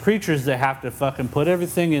just these creatures that have to fucking put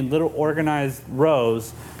everything in little organized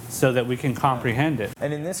rows so that we can comprehend it.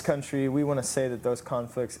 And in this country, we want to say that those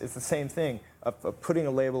conflicts, it's the same thing, of putting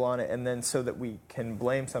a label on it, and then so that we can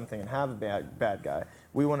blame something and have a bad guy.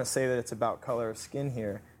 We want to say that it's about color of skin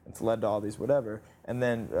here, it's led to all these whatever. And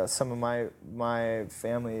then some of my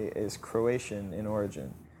family is Croatian in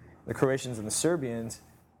origin. The Croatians and the Serbians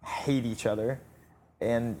hate each other,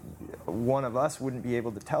 and one of us wouldn't be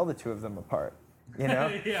able to tell the two of them apart. You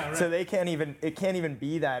know, yeah, right. So it can't even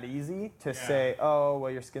be that easy to say, oh,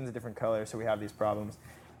 well, your skin's a different color, so we have these problems,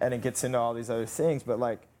 and it gets into all these other things. But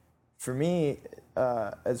like, for me,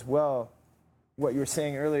 as well, what you were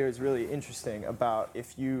saying earlier is really interesting about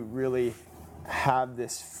if you really have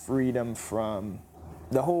this freedom from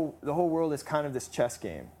the whole world is kind of this chess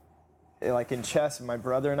game, like in chess, my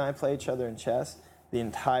brother and I play each other in chess. The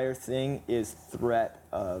entire thing is threat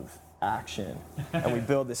of action. And we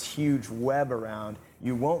build this huge web around,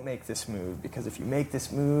 you won't make this move, because if you make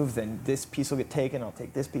this move, then this piece will get taken, I'll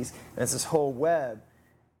take this piece. And it's this whole web.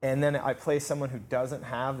 And then I play someone who doesn't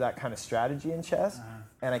have that kind of strategy in chess,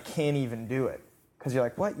 and I can't even do it. Because you're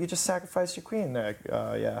like, what? You just sacrificed your queen. And they're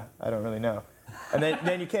like, yeah, I don't really know. And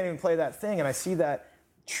then you can't even play that thing. And I see that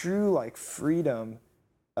true like freedom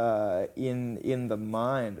in the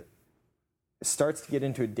mind starts to get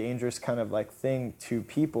into a dangerous kind of like thing to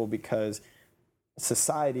people, because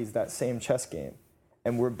society's that same chess game.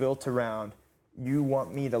 And we're built around, you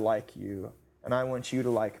want me to like you, and I want you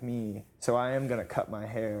to like me, so I am going to cut my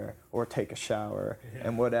hair or take a shower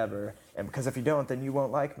and whatever. And because if you don't, then you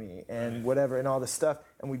won't like me and whatever and all this stuff.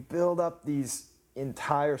 And we build up these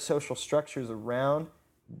entire social structures around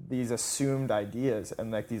these assumed ideas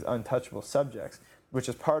and like these untouchable subjects, which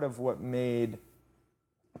is part of what made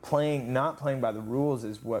not playing by the rules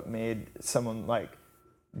is what made someone like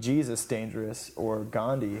Jesus dangerous, or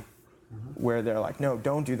Gandhi, where they're like, no,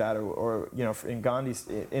 don't do that, or you know, in Gandhi's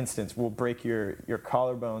instance, we'll break your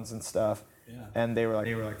collarbones and stuff. And they were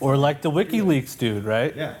like, or like the WikiLeaks dude,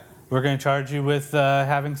 right? Yeah. We're going to charge you with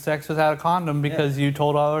having sex without a condom because you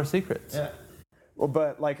told all our secrets. Yeah. Well,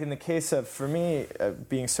 but like in the case of, for me,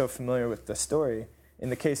 being so familiar with the story, in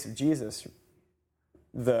the case of Jesus,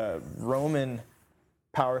 the Roman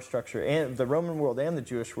power structure and the Roman world and the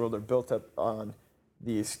Jewish world are built up on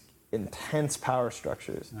these intense power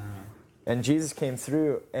structures. And Jesus came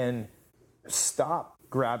through and stopped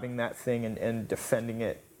grabbing that thing and defending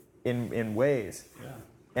it in ways.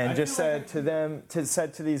 And just said to them,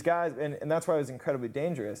 said to these guys, and that's why it was incredibly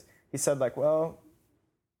dangerous. He said, like, well,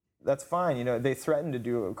 that's fine. You know, they threatened to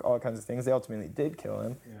do all kinds of things. They ultimately did kill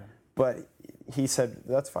him. But he said,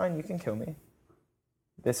 that's fine, you can kill me.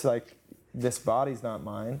 This body's not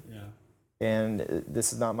mine. And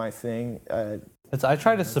this is not my thing. I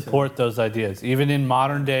try to support those ideas, even in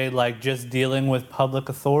modern day, like just dealing with public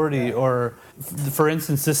authority. Or, for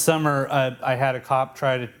instance, this summer, I had a cop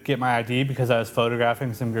try to get my ID because I was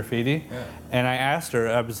photographing some graffiti. And I asked her,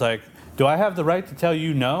 I was like, do I have the right to tell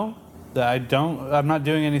you no? That I'm not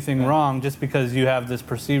doing anything wrong just because you have this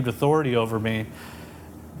perceived authority over me.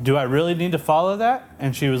 Do I really need to follow that?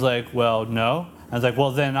 And she was like, well, no. I was like,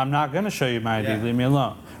 well, then I'm not going to show you my ID. Leave me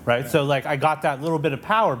alone. Right? So like I got that little bit of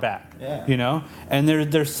power back, you know? And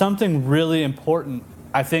there's something really important,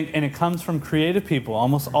 I think, and it comes from creative people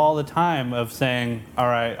almost all the time, of saying, all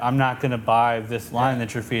right, I'm not going to buy this line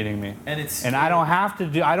that you're feeding me. And I don't have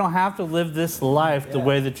to live this life the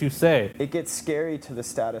way that you say. It gets scary to the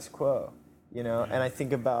status quo, you know? And I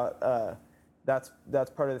think about that's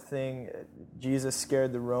part of the thing. Jesus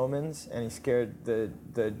scared the Romans, and he scared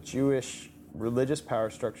the Jewish religious power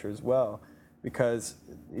structure as well, because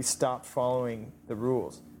he stopped following the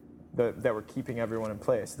rules that were keeping everyone in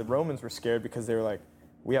place. The Romans were scared because they were like,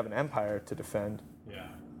 we have an empire to defend.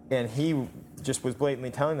 And he just was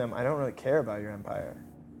blatantly telling them, I don't really care about your empire.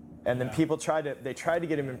 And then people tried to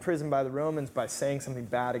get him imprisoned by the Romans by saying something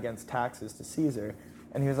bad against taxes to Caesar.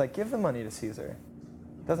 And he was like, give the money to Caesar.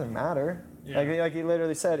 It doesn't matter. Like he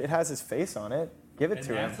literally said, it has his face on it. Give it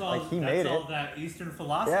to him. Like he made it. That's all that Eastern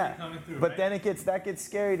philosophy coming through. But then that gets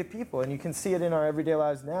scary to people, and you can see it in our everyday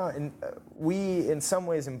lives now. And we, in some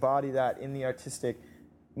ways, embody that in the artistic.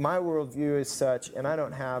 My worldview is such, and I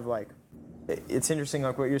don't have like. It's interesting,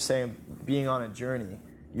 like what you're saying, being on a journey.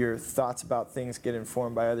 Your thoughts about things get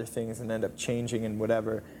informed by other things and end up changing and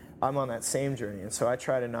whatever. I'm on that same journey, and so I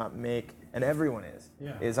try to not make, and everyone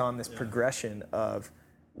is on this progression of.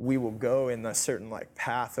 We will go in a certain like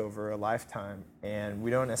path over a lifetime, and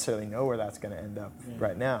we don't necessarily know where that's going to end up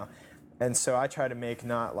right now. And so I try to make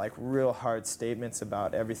not like real hard statements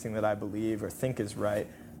about everything that I believe or think is right,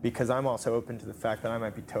 because I'm also open to the fact that I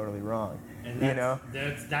might be totally wrong. And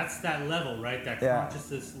that's that level, right? That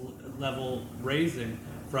consciousness level raising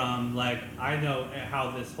from like, I know how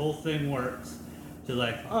this whole thing works, to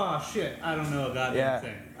like, oh shit, I don't know a goddamn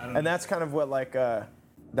thing. And that's kind of what like.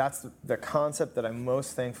 That's the concept that I'm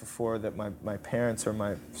most thankful for, that my parents or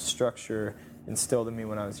my structure instilled in me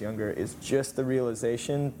when I was younger, is just the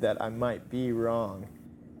realization that I might be wrong,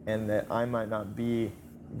 and that I might not be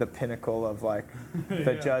the pinnacle of like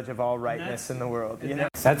the judge of all rightness in the world. You know?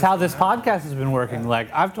 That's how this podcast has been working. Like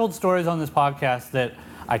I've told stories on this podcast that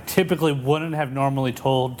I typically wouldn't have normally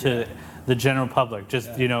told to the general public,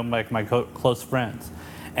 just you know, like my close friends.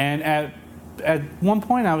 And at one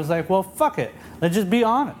point I was like, well, fuck it. Let's just be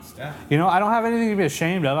honest. You know, I don't have anything to be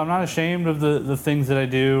ashamed of. I'm not ashamed of the things that I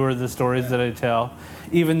do or the stories that I tell.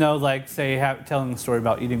 Even though, like, say, telling the story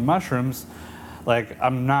about eating mushrooms, Like,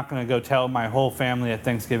 I'm not going to go tell my whole family at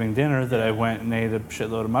Thanksgiving dinner that I went and ate a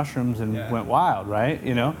shitload of mushrooms and went wild, right?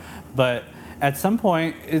 You know? But at some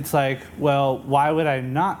point, it's like, well, why would I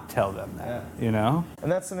not tell them that, you know?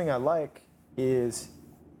 And that's something I like, is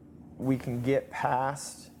we can get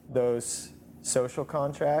past those social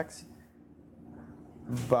contracts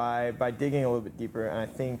by digging a little bit deeper. And I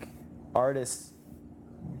think artists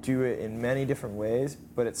do it in many different ways,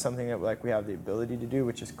 but it's something that like we have the ability to do,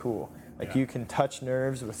 which is cool. Like you can touch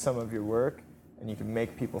nerves with some of your work, and you can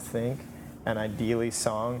make people think, and ideally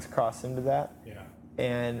songs cross into that. Yeah.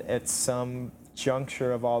 And at some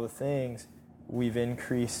juncture of all the things, we've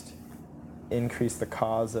increased the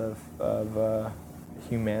cause of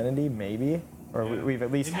humanity, maybe, or we've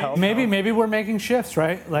at least helped. Maybe we're making shifts,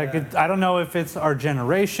 right? Like I don't know if it's our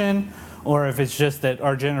generation, or if it's just that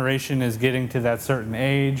our generation is getting to that certain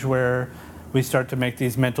age where we start to make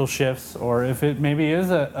these mental shifts, or if it maybe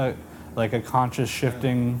is a conscious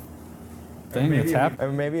shifting thing that's happening.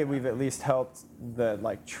 Or maybe we've at least helped the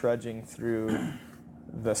like trudging through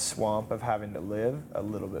the swamp of having to live a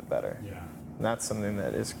little bit better. Yeah. And that's something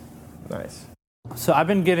that is nice. So I've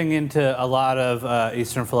been getting into a lot of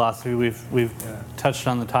Eastern philosophy. We've touched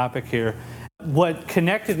on the topic here. What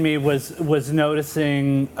connected me was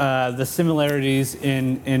noticing the similarities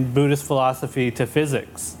in Buddhist philosophy to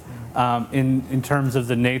physics, in terms of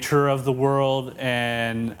the nature of the world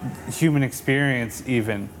and human experience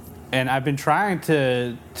even. And I've been trying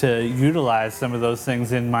to utilize some of those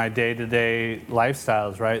things in my day-to-day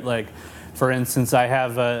lifestyles, right? Like, for instance, I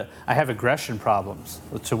have aggression problems,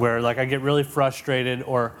 to where like I get really frustrated,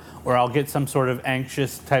 or I'll get some sort of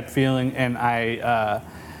anxious type feeling, and I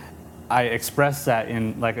express that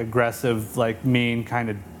in like aggressive, like mean, kind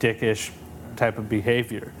of dickish type of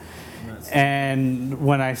behavior. And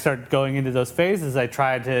when I start going into those phases, I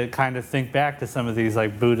try to kind of think back to some of these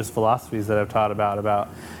like Buddhist philosophies that I've taught about,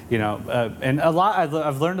 you know, and a lot.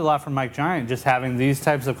 I've learned a lot from Mike Giant, just having these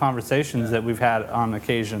types of conversations that we've had on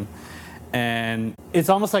occasion. And it's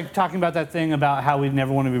almost like talking about that thing about how we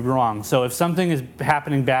never want to be wrong. So if something is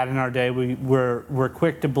happening bad in our day, we're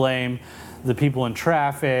quick to blame the people in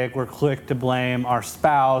traffic. We're quick to blame our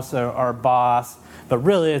spouse or our boss, but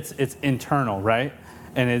really it's internal, right?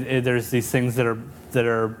 And there's these things that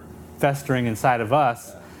are festering inside of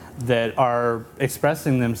us that are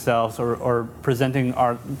expressing themselves or turning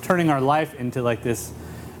our life into like this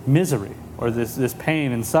misery or this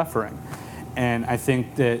pain and suffering. And I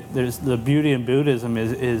think that there's the beauty in Buddhism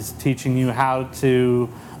is teaching you how to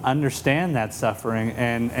understand that suffering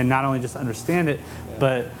and not only just understand it,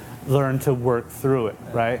 but learn to work through it,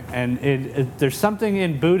 right? And there's something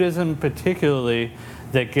in Buddhism particularly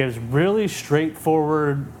that gives really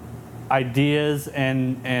straightforward ideas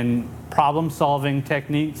and problem-solving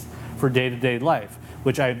techniques for day-to-day life,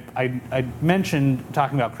 which I mentioned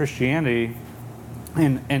talking about Christianity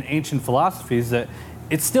and ancient philosophies, that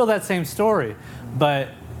it's still that same story, but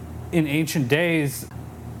in ancient days,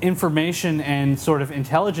 information and sort of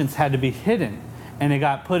intelligence had to be hidden, and it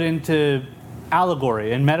got put into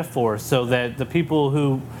allegory and metaphor so that the people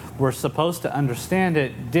who were supposed to understand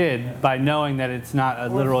it did, by knowing that it's not a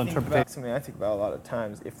literal interpretation. Something I think about a lot of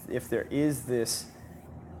times, if there is this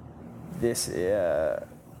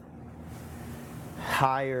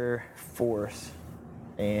higher force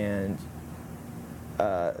and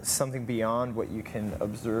something beyond what you can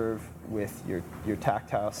observe with your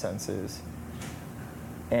tactile senses,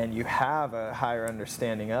 and you have a higher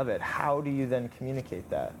understanding of it, how do you then communicate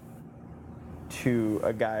that to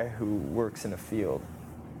a guy who works in a field?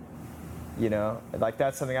 You know, like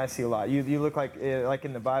that's something I see a lot. You look like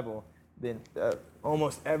in the Bible, then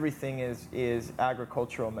almost everything is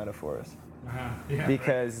agricultural metaphors,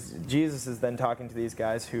 because Jesus is then talking to these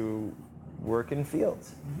guys who work in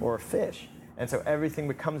fields or fish, and so everything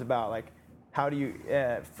becomes about like, how do you,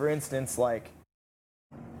 for instance, like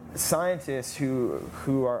scientists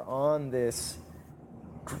who are on this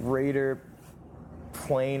greater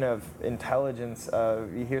plane of intelligence.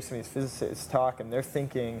 You hear some of these physicists talk, and they're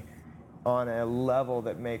thinking on a level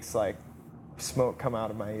that makes like smoke come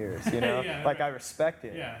out of my ears, you know? I respect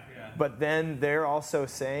it. But then they're also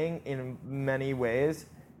saying in many ways,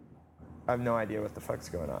 I have no idea what the fuck's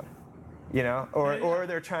going on, you know? Or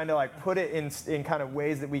they're trying to like put it in kind of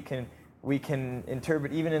ways that we can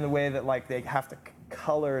interpret, even in the way that like they have to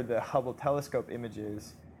color the Hubble telescope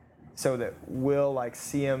images so that we'll like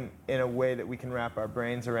see them in a way that we can wrap our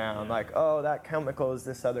brains around. Like, oh, that chemical is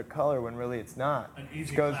this other color, when really it's not. An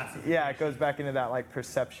easy it goes back into that like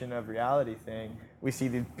perception of reality thing. We see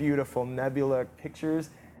these beautiful nebula pictures,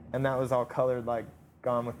 and that was all colored like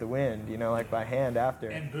Gone with the Wind, you know, like by hand after.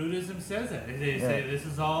 And Buddhism says that. They say this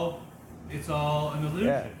is all it's all an illusion.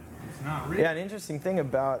 Yeah. It's not real. Yeah, an interesting thing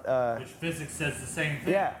about which physics says the same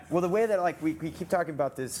thing. Yeah, well, the way that like we keep talking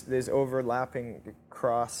about this overlapping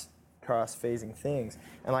cross-phasing things,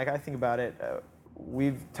 and like I think about it,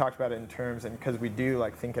 we've talked about it in terms, and because we do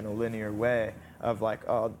like think in a linear way of like,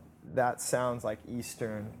 oh, that sounds like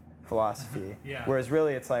Eastern philosophy, yeah. Whereas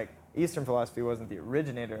really it's like Eastern philosophy wasn't the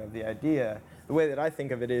originator of the idea. The way that I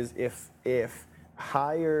think of it is if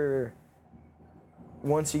higher,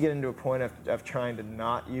 once you get into a point of trying to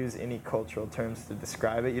not use any cultural terms to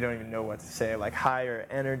describe it, you don't even know what to say. Like higher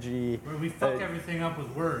energy. Where we fuck everything up with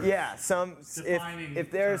words. Yeah, if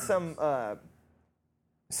there's terms.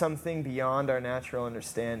 something beyond our natural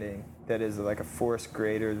understanding that is like a force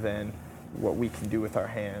greater than what we can do with our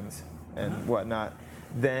hands and whatnot,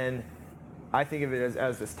 then I think of it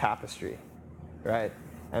as this tapestry, right?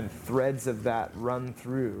 And threads of that run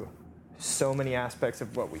through so many aspects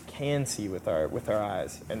of what we can see with our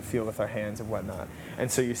eyes and feel with our hands and whatnot. And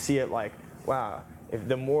so you see it like, wow, if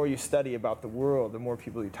the more you study about the world, the more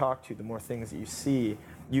people you talk to, the more things that you see,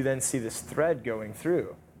 you then see this thread going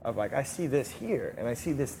through of like, I see this here and I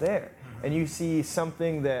see this there. And you see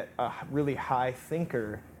something that a really high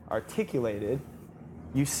thinker articulated,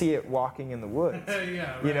 you see it walking in the woods.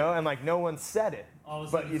 Yeah, right. You know, and like no one said it,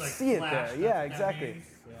 but you see it there. Yeah, exactly.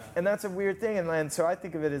 And that's a weird thing, and so I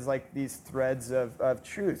think of it as like these threads of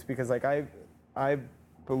truth, because like I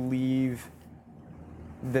believe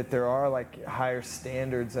that there are like higher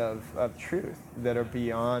standards of truth that are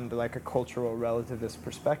beyond like a cultural relativist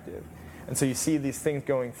perspective. And so you see these things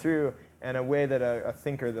going through, and a way that a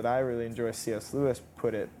thinker that I really enjoy, C.S. Lewis,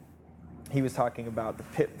 put it, he was talking about the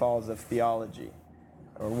pitfalls of theology,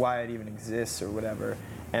 or why it even exists or whatever,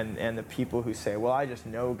 and the people who say, well, I just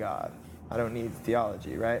know God, I don't need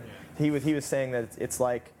theology, right? Yeah. He was saying that it's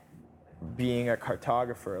like being a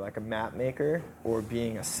cartographer, like a map maker, or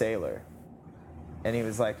being a sailor. And he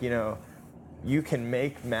was like, you know, you can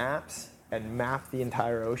make maps and map the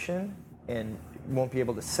entire ocean and won't be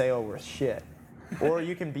able to sail worth shit. Or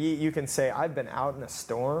you can say, I've been out in a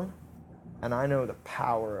storm and I know the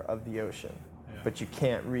power of the ocean, but you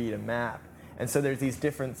can't read a map. And so there's these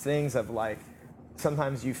different things of like,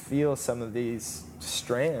 sometimes you feel some of these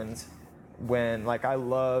strands when, like, I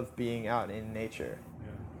love being out in nature.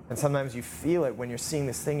 And sometimes you feel it when you're seeing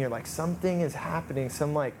this thing, you're like, something is happening,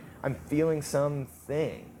 I'm feeling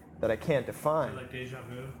something that I can't define. Like deja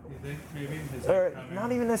vu, you think, maybe? Or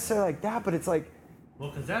not even necessarily like that, but it's like, well,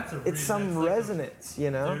 because it's some resonance, you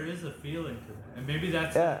know? There is a feeling to that. And maybe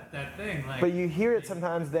that's that thing. Like, but you hear it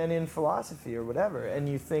sometimes then in philosophy or whatever, and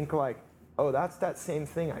you think like, oh, that's that same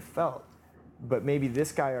thing I felt. But maybe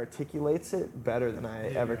this guy articulates it better than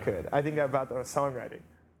I ever could. I think about the songwriting.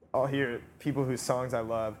 I'll hear people whose songs I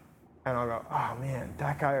love, and I'll go, oh man,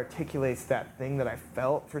 that guy articulates that thing that I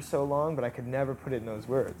felt for so long, but I could never put it in those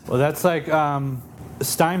words. Well, that's like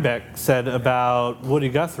Steinbeck said about Woody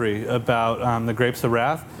Guthrie, about The Grapes of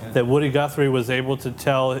Wrath, that Woody Guthrie was able to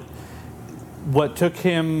tell what took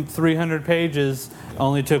him 300 pages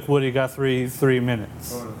only took Woody Guthrie 3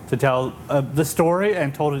 minutes to tell the story,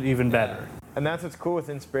 and told it even better. And that's what's cool with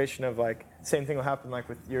inspiration of like, same thing will happen like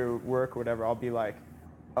with your work or whatever. I'll be like,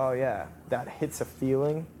 oh yeah, that hits a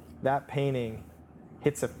feeling. That painting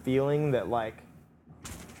hits a feeling that like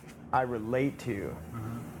I relate to,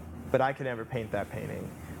 but I can never paint that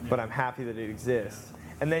painting. But I'm happy that it exists.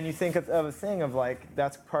 And then you think of a thing of like,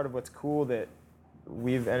 that's part of what's cool, that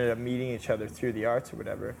we've ended up meeting each other through the arts or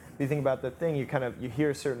whatever. You think about the thing, you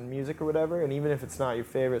hear certain music or whatever, and even if it's not your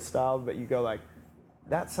favorite style, but you go like,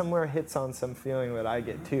 that somewhere hits on some feeling that I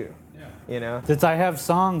get too. You know? That I have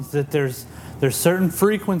songs that there's certain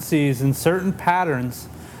frequencies and certain patterns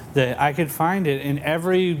that I could find it in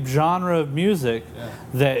every genre of music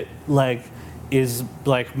that like is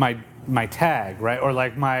like my tag, right? Or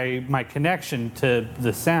like my connection to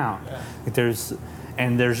the sound. Like there's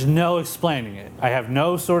no explaining it. I have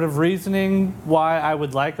no sort of reasoning why I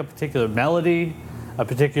would like a particular melody, a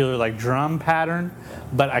particular like drum pattern,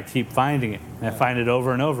 but I keep finding it. And I find it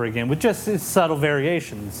over and over again with just subtle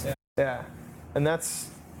variations. Yeah, and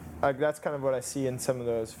that's kind of what I see in some of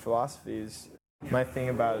those philosophies. My thing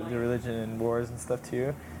about the religion and wars and stuff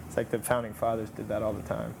too, it's like the founding fathers did that all the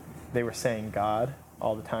time. They were saying God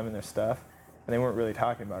all the time in their stuff, and they weren't really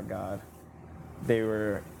talking about God. They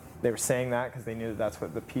were saying that because they knew that that's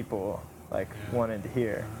what the people wanted to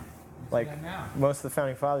hear. Like most of the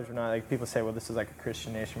founding fathers were not like, people say, well, this is like a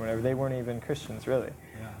Christian nation, or whatever. They weren't even Christians really.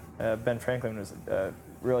 Ben Franklin was a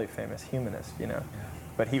really famous humanist, you know,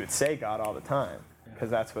 but he would say God all the time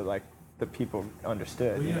because that's what like the people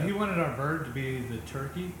understood. Well, you know, he wanted our bird to be the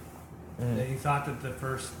turkey. He thought that the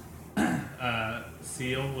first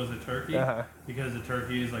seal was a turkey because the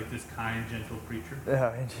turkey is like this kind, gentle creature.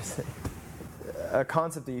 Yeah, interesting. A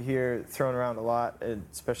concept that you hear thrown around a lot,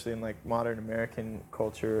 especially in like modern American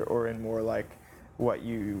culture, or in more like what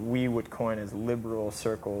we would coin as liberal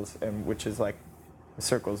circles, and which is like the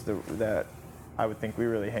circles that I would think we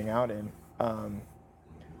really hang out in,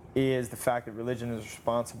 is the fact that religion is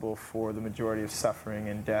responsible for the majority of suffering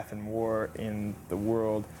and death and war in the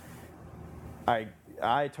world.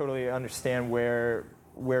 I totally understand where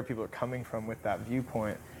people are coming from with that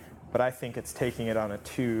viewpoint, but I think it's taking it on a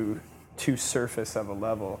too surface of a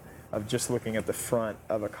level of just looking at the front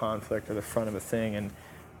of a conflict or the front of a thing.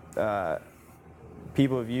 And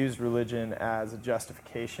people have used religion as a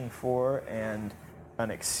justification for and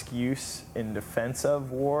an excuse in defense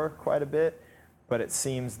of war quite a bit, but it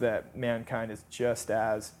seems that mankind is just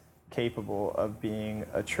as capable of being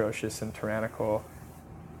atrocious and tyrannical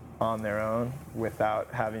on their own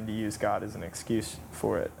without having to use God as an excuse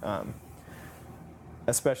for it.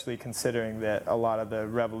 Especially considering that a lot of the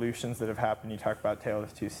revolutions that have happened, you talk about Tale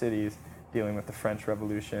of Two Cities, dealing with the French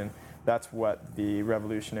Revolution, that's what the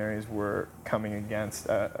revolutionaries were coming against,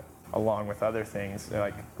 along with other things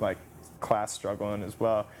like class struggle and as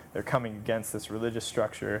well. They're coming against this religious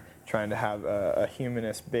structure, trying to have a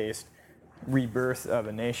humanist-based rebirth of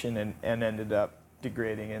a nation, and ended up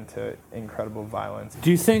degrading into incredible violence. Do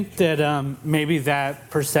you think that maybe that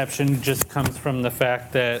perception just comes from the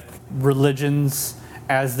fact that religions,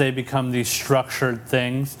 as they become these structured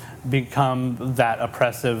things, become that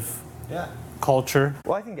oppressive culture?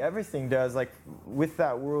 Well, I think everything does. Like with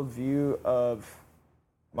that worldview of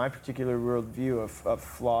my particular worldview of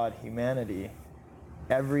flawed humanity,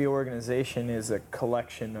 every organization is a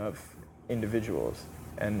collection of individuals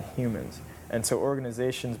and humans. And so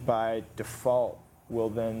organizations by default will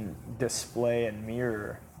then display and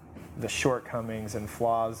mirror the shortcomings and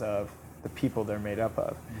flaws of the people they're made up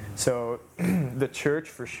of. So the church,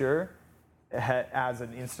 for sure, as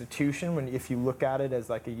an institution, if you look at it as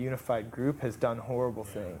like a unified group, has done horrible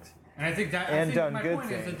things. And I think done good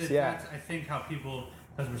things. That's I think how people,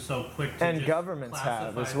 because we're so quick to and governments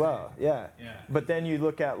have as well. Yeah. But then you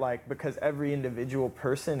look at because every individual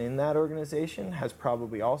person in that organization has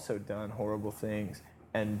probably also done horrible things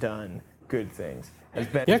and done good things.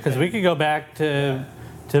 Because we could go back to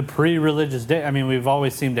pre-religious day. I mean, we've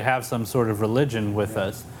always seemed to have some sort of religion with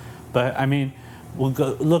us. But, I mean, we'll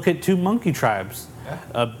go look at two monkey tribes.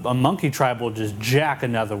 A monkey tribe will just jack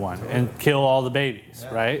another one and kill all the babies,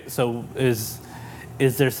 right? So is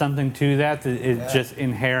there something to that is just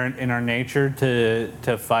inherent in our nature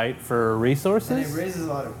to fight for resources? And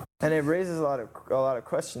it raises a lot of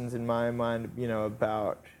questions in my mind,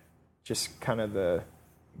 about just kind of the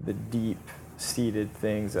deep-seated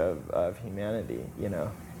things of humanity,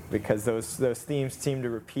 because those themes seem to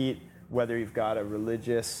repeat whether you've got a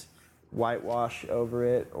religious whitewash over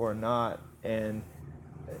it or not. And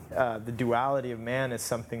the duality of man is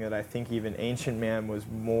something that I think even ancient man was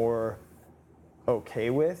more okay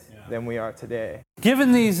with than we are today.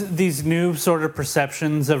 Given these new sort of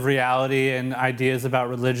perceptions of reality and ideas about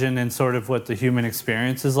religion and sort of what the human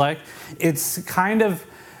experience is like, it's kind of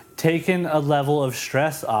taken a level of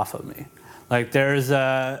stress off of me. Like there's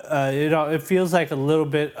it feels like a little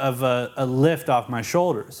bit of a lift off my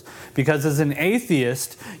shoulders, because as an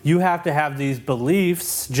atheist, you have to have these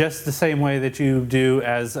beliefs just the same way that you do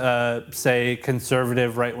as say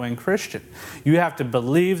conservative right-wing Christian. You have to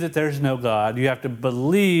believe that there's no God. You have to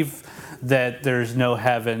believe that there's no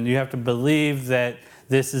heaven. You have to believe that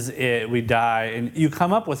this is it. We die, and you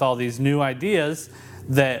come up with all these new ideas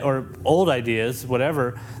or old ideas,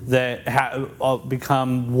 whatever, that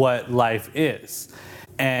become what life is.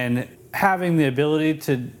 And having the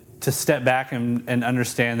ability to step back and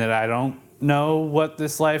understand that I don't know what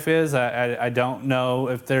this life is. I don't know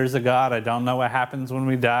if there's a God. I don't know what happens when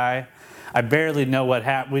we die. I barely know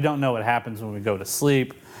we don't know what happens when we go to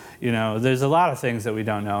sleep. There's a lot of things that we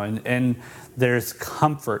don't know, and there's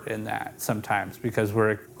comfort in that sometimes, because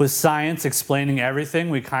with science explaining everything,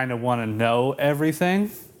 we kind of want to know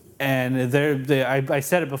everything. And I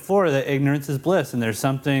said it before, that ignorance is bliss, and there's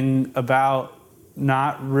something about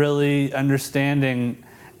not really understanding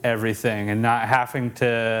everything and not having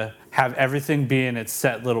to have everything be in its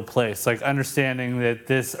set little place. Like understanding that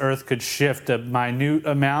this earth could shift a minute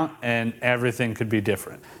amount and everything could be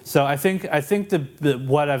different. So I think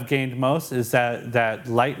what I've gained most is that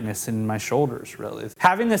lightness in my shoulders, really.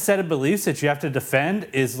 Having a set of beliefs that you have to defend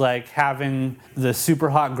is like having the super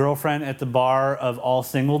hot girlfriend at the bar of all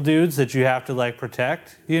single dudes that you have to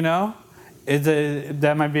protect,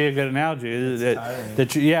 that might be a good analogy.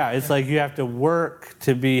 It's like you have to work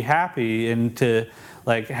to be happy and to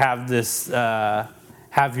like have this,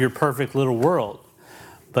 have your perfect little world.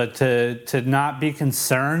 But to not be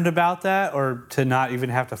concerned about that, or to not even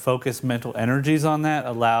have to focus mental energies on that,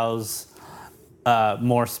 allows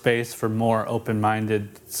more space for more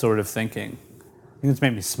open-minded sort of thinking. I think it's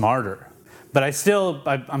made me smarter. But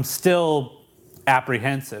I'm still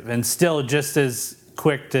apprehensive and still just as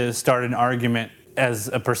quick to start an argument as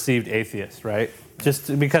a perceived atheist, right?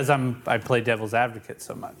 Just because I play devil's advocate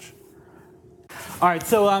so much. All right,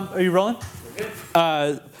 so are you rolling?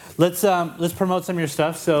 Let's promote some of your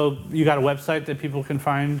stuff. So you got a website that people can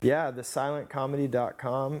find? Yeah,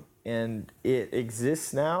 thesilentcomedy.com, and it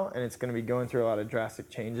exists now, and it's going to be going through a lot of drastic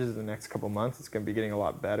changes in the next couple months. It's going to be getting a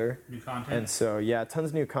lot better. New content? And so, yeah, tons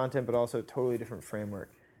of new content, but also a totally different framework.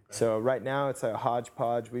 Okay. So right now it's a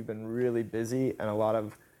hodgepodge. We've been really busy, and a lot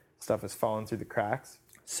of stuff has fallen through the cracks.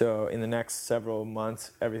 So in the next several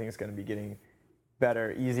months, everything's going to be getting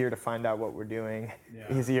better, easier to find out what we're doing,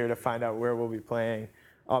 easier to find out where we'll be playing,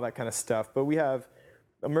 all that kind of stuff. But we have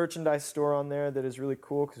a merchandise store on there that is really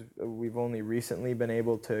cool because we've only recently been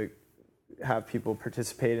able to have people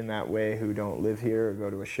participate in that way who don't live here or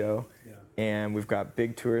go to a show. Yeah. And we've got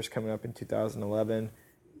big tours coming up in 2011.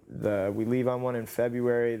 We leave on one in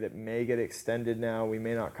February that may get extended now. We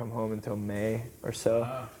may not come home until May or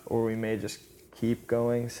so, or we may just keep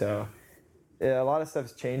going. So a lot of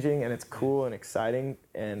stuff's changing, and it's cool and exciting,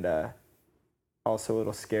 and also a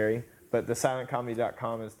little scary. But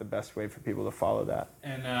thesilentcomedy.com is the best way for people to follow that.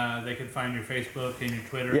 And they can find your Facebook and your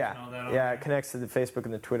Twitter and all that? Yeah, it connects to the Facebook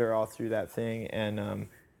and the Twitter all through that thing. And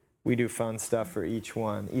we do fun stuff for each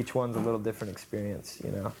one. Each one's a little different experience,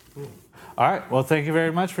 you know. Cool. All right. Well, thank you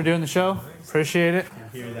very much for doing the show. Appreciate it.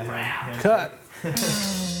 Hear the hand Cut.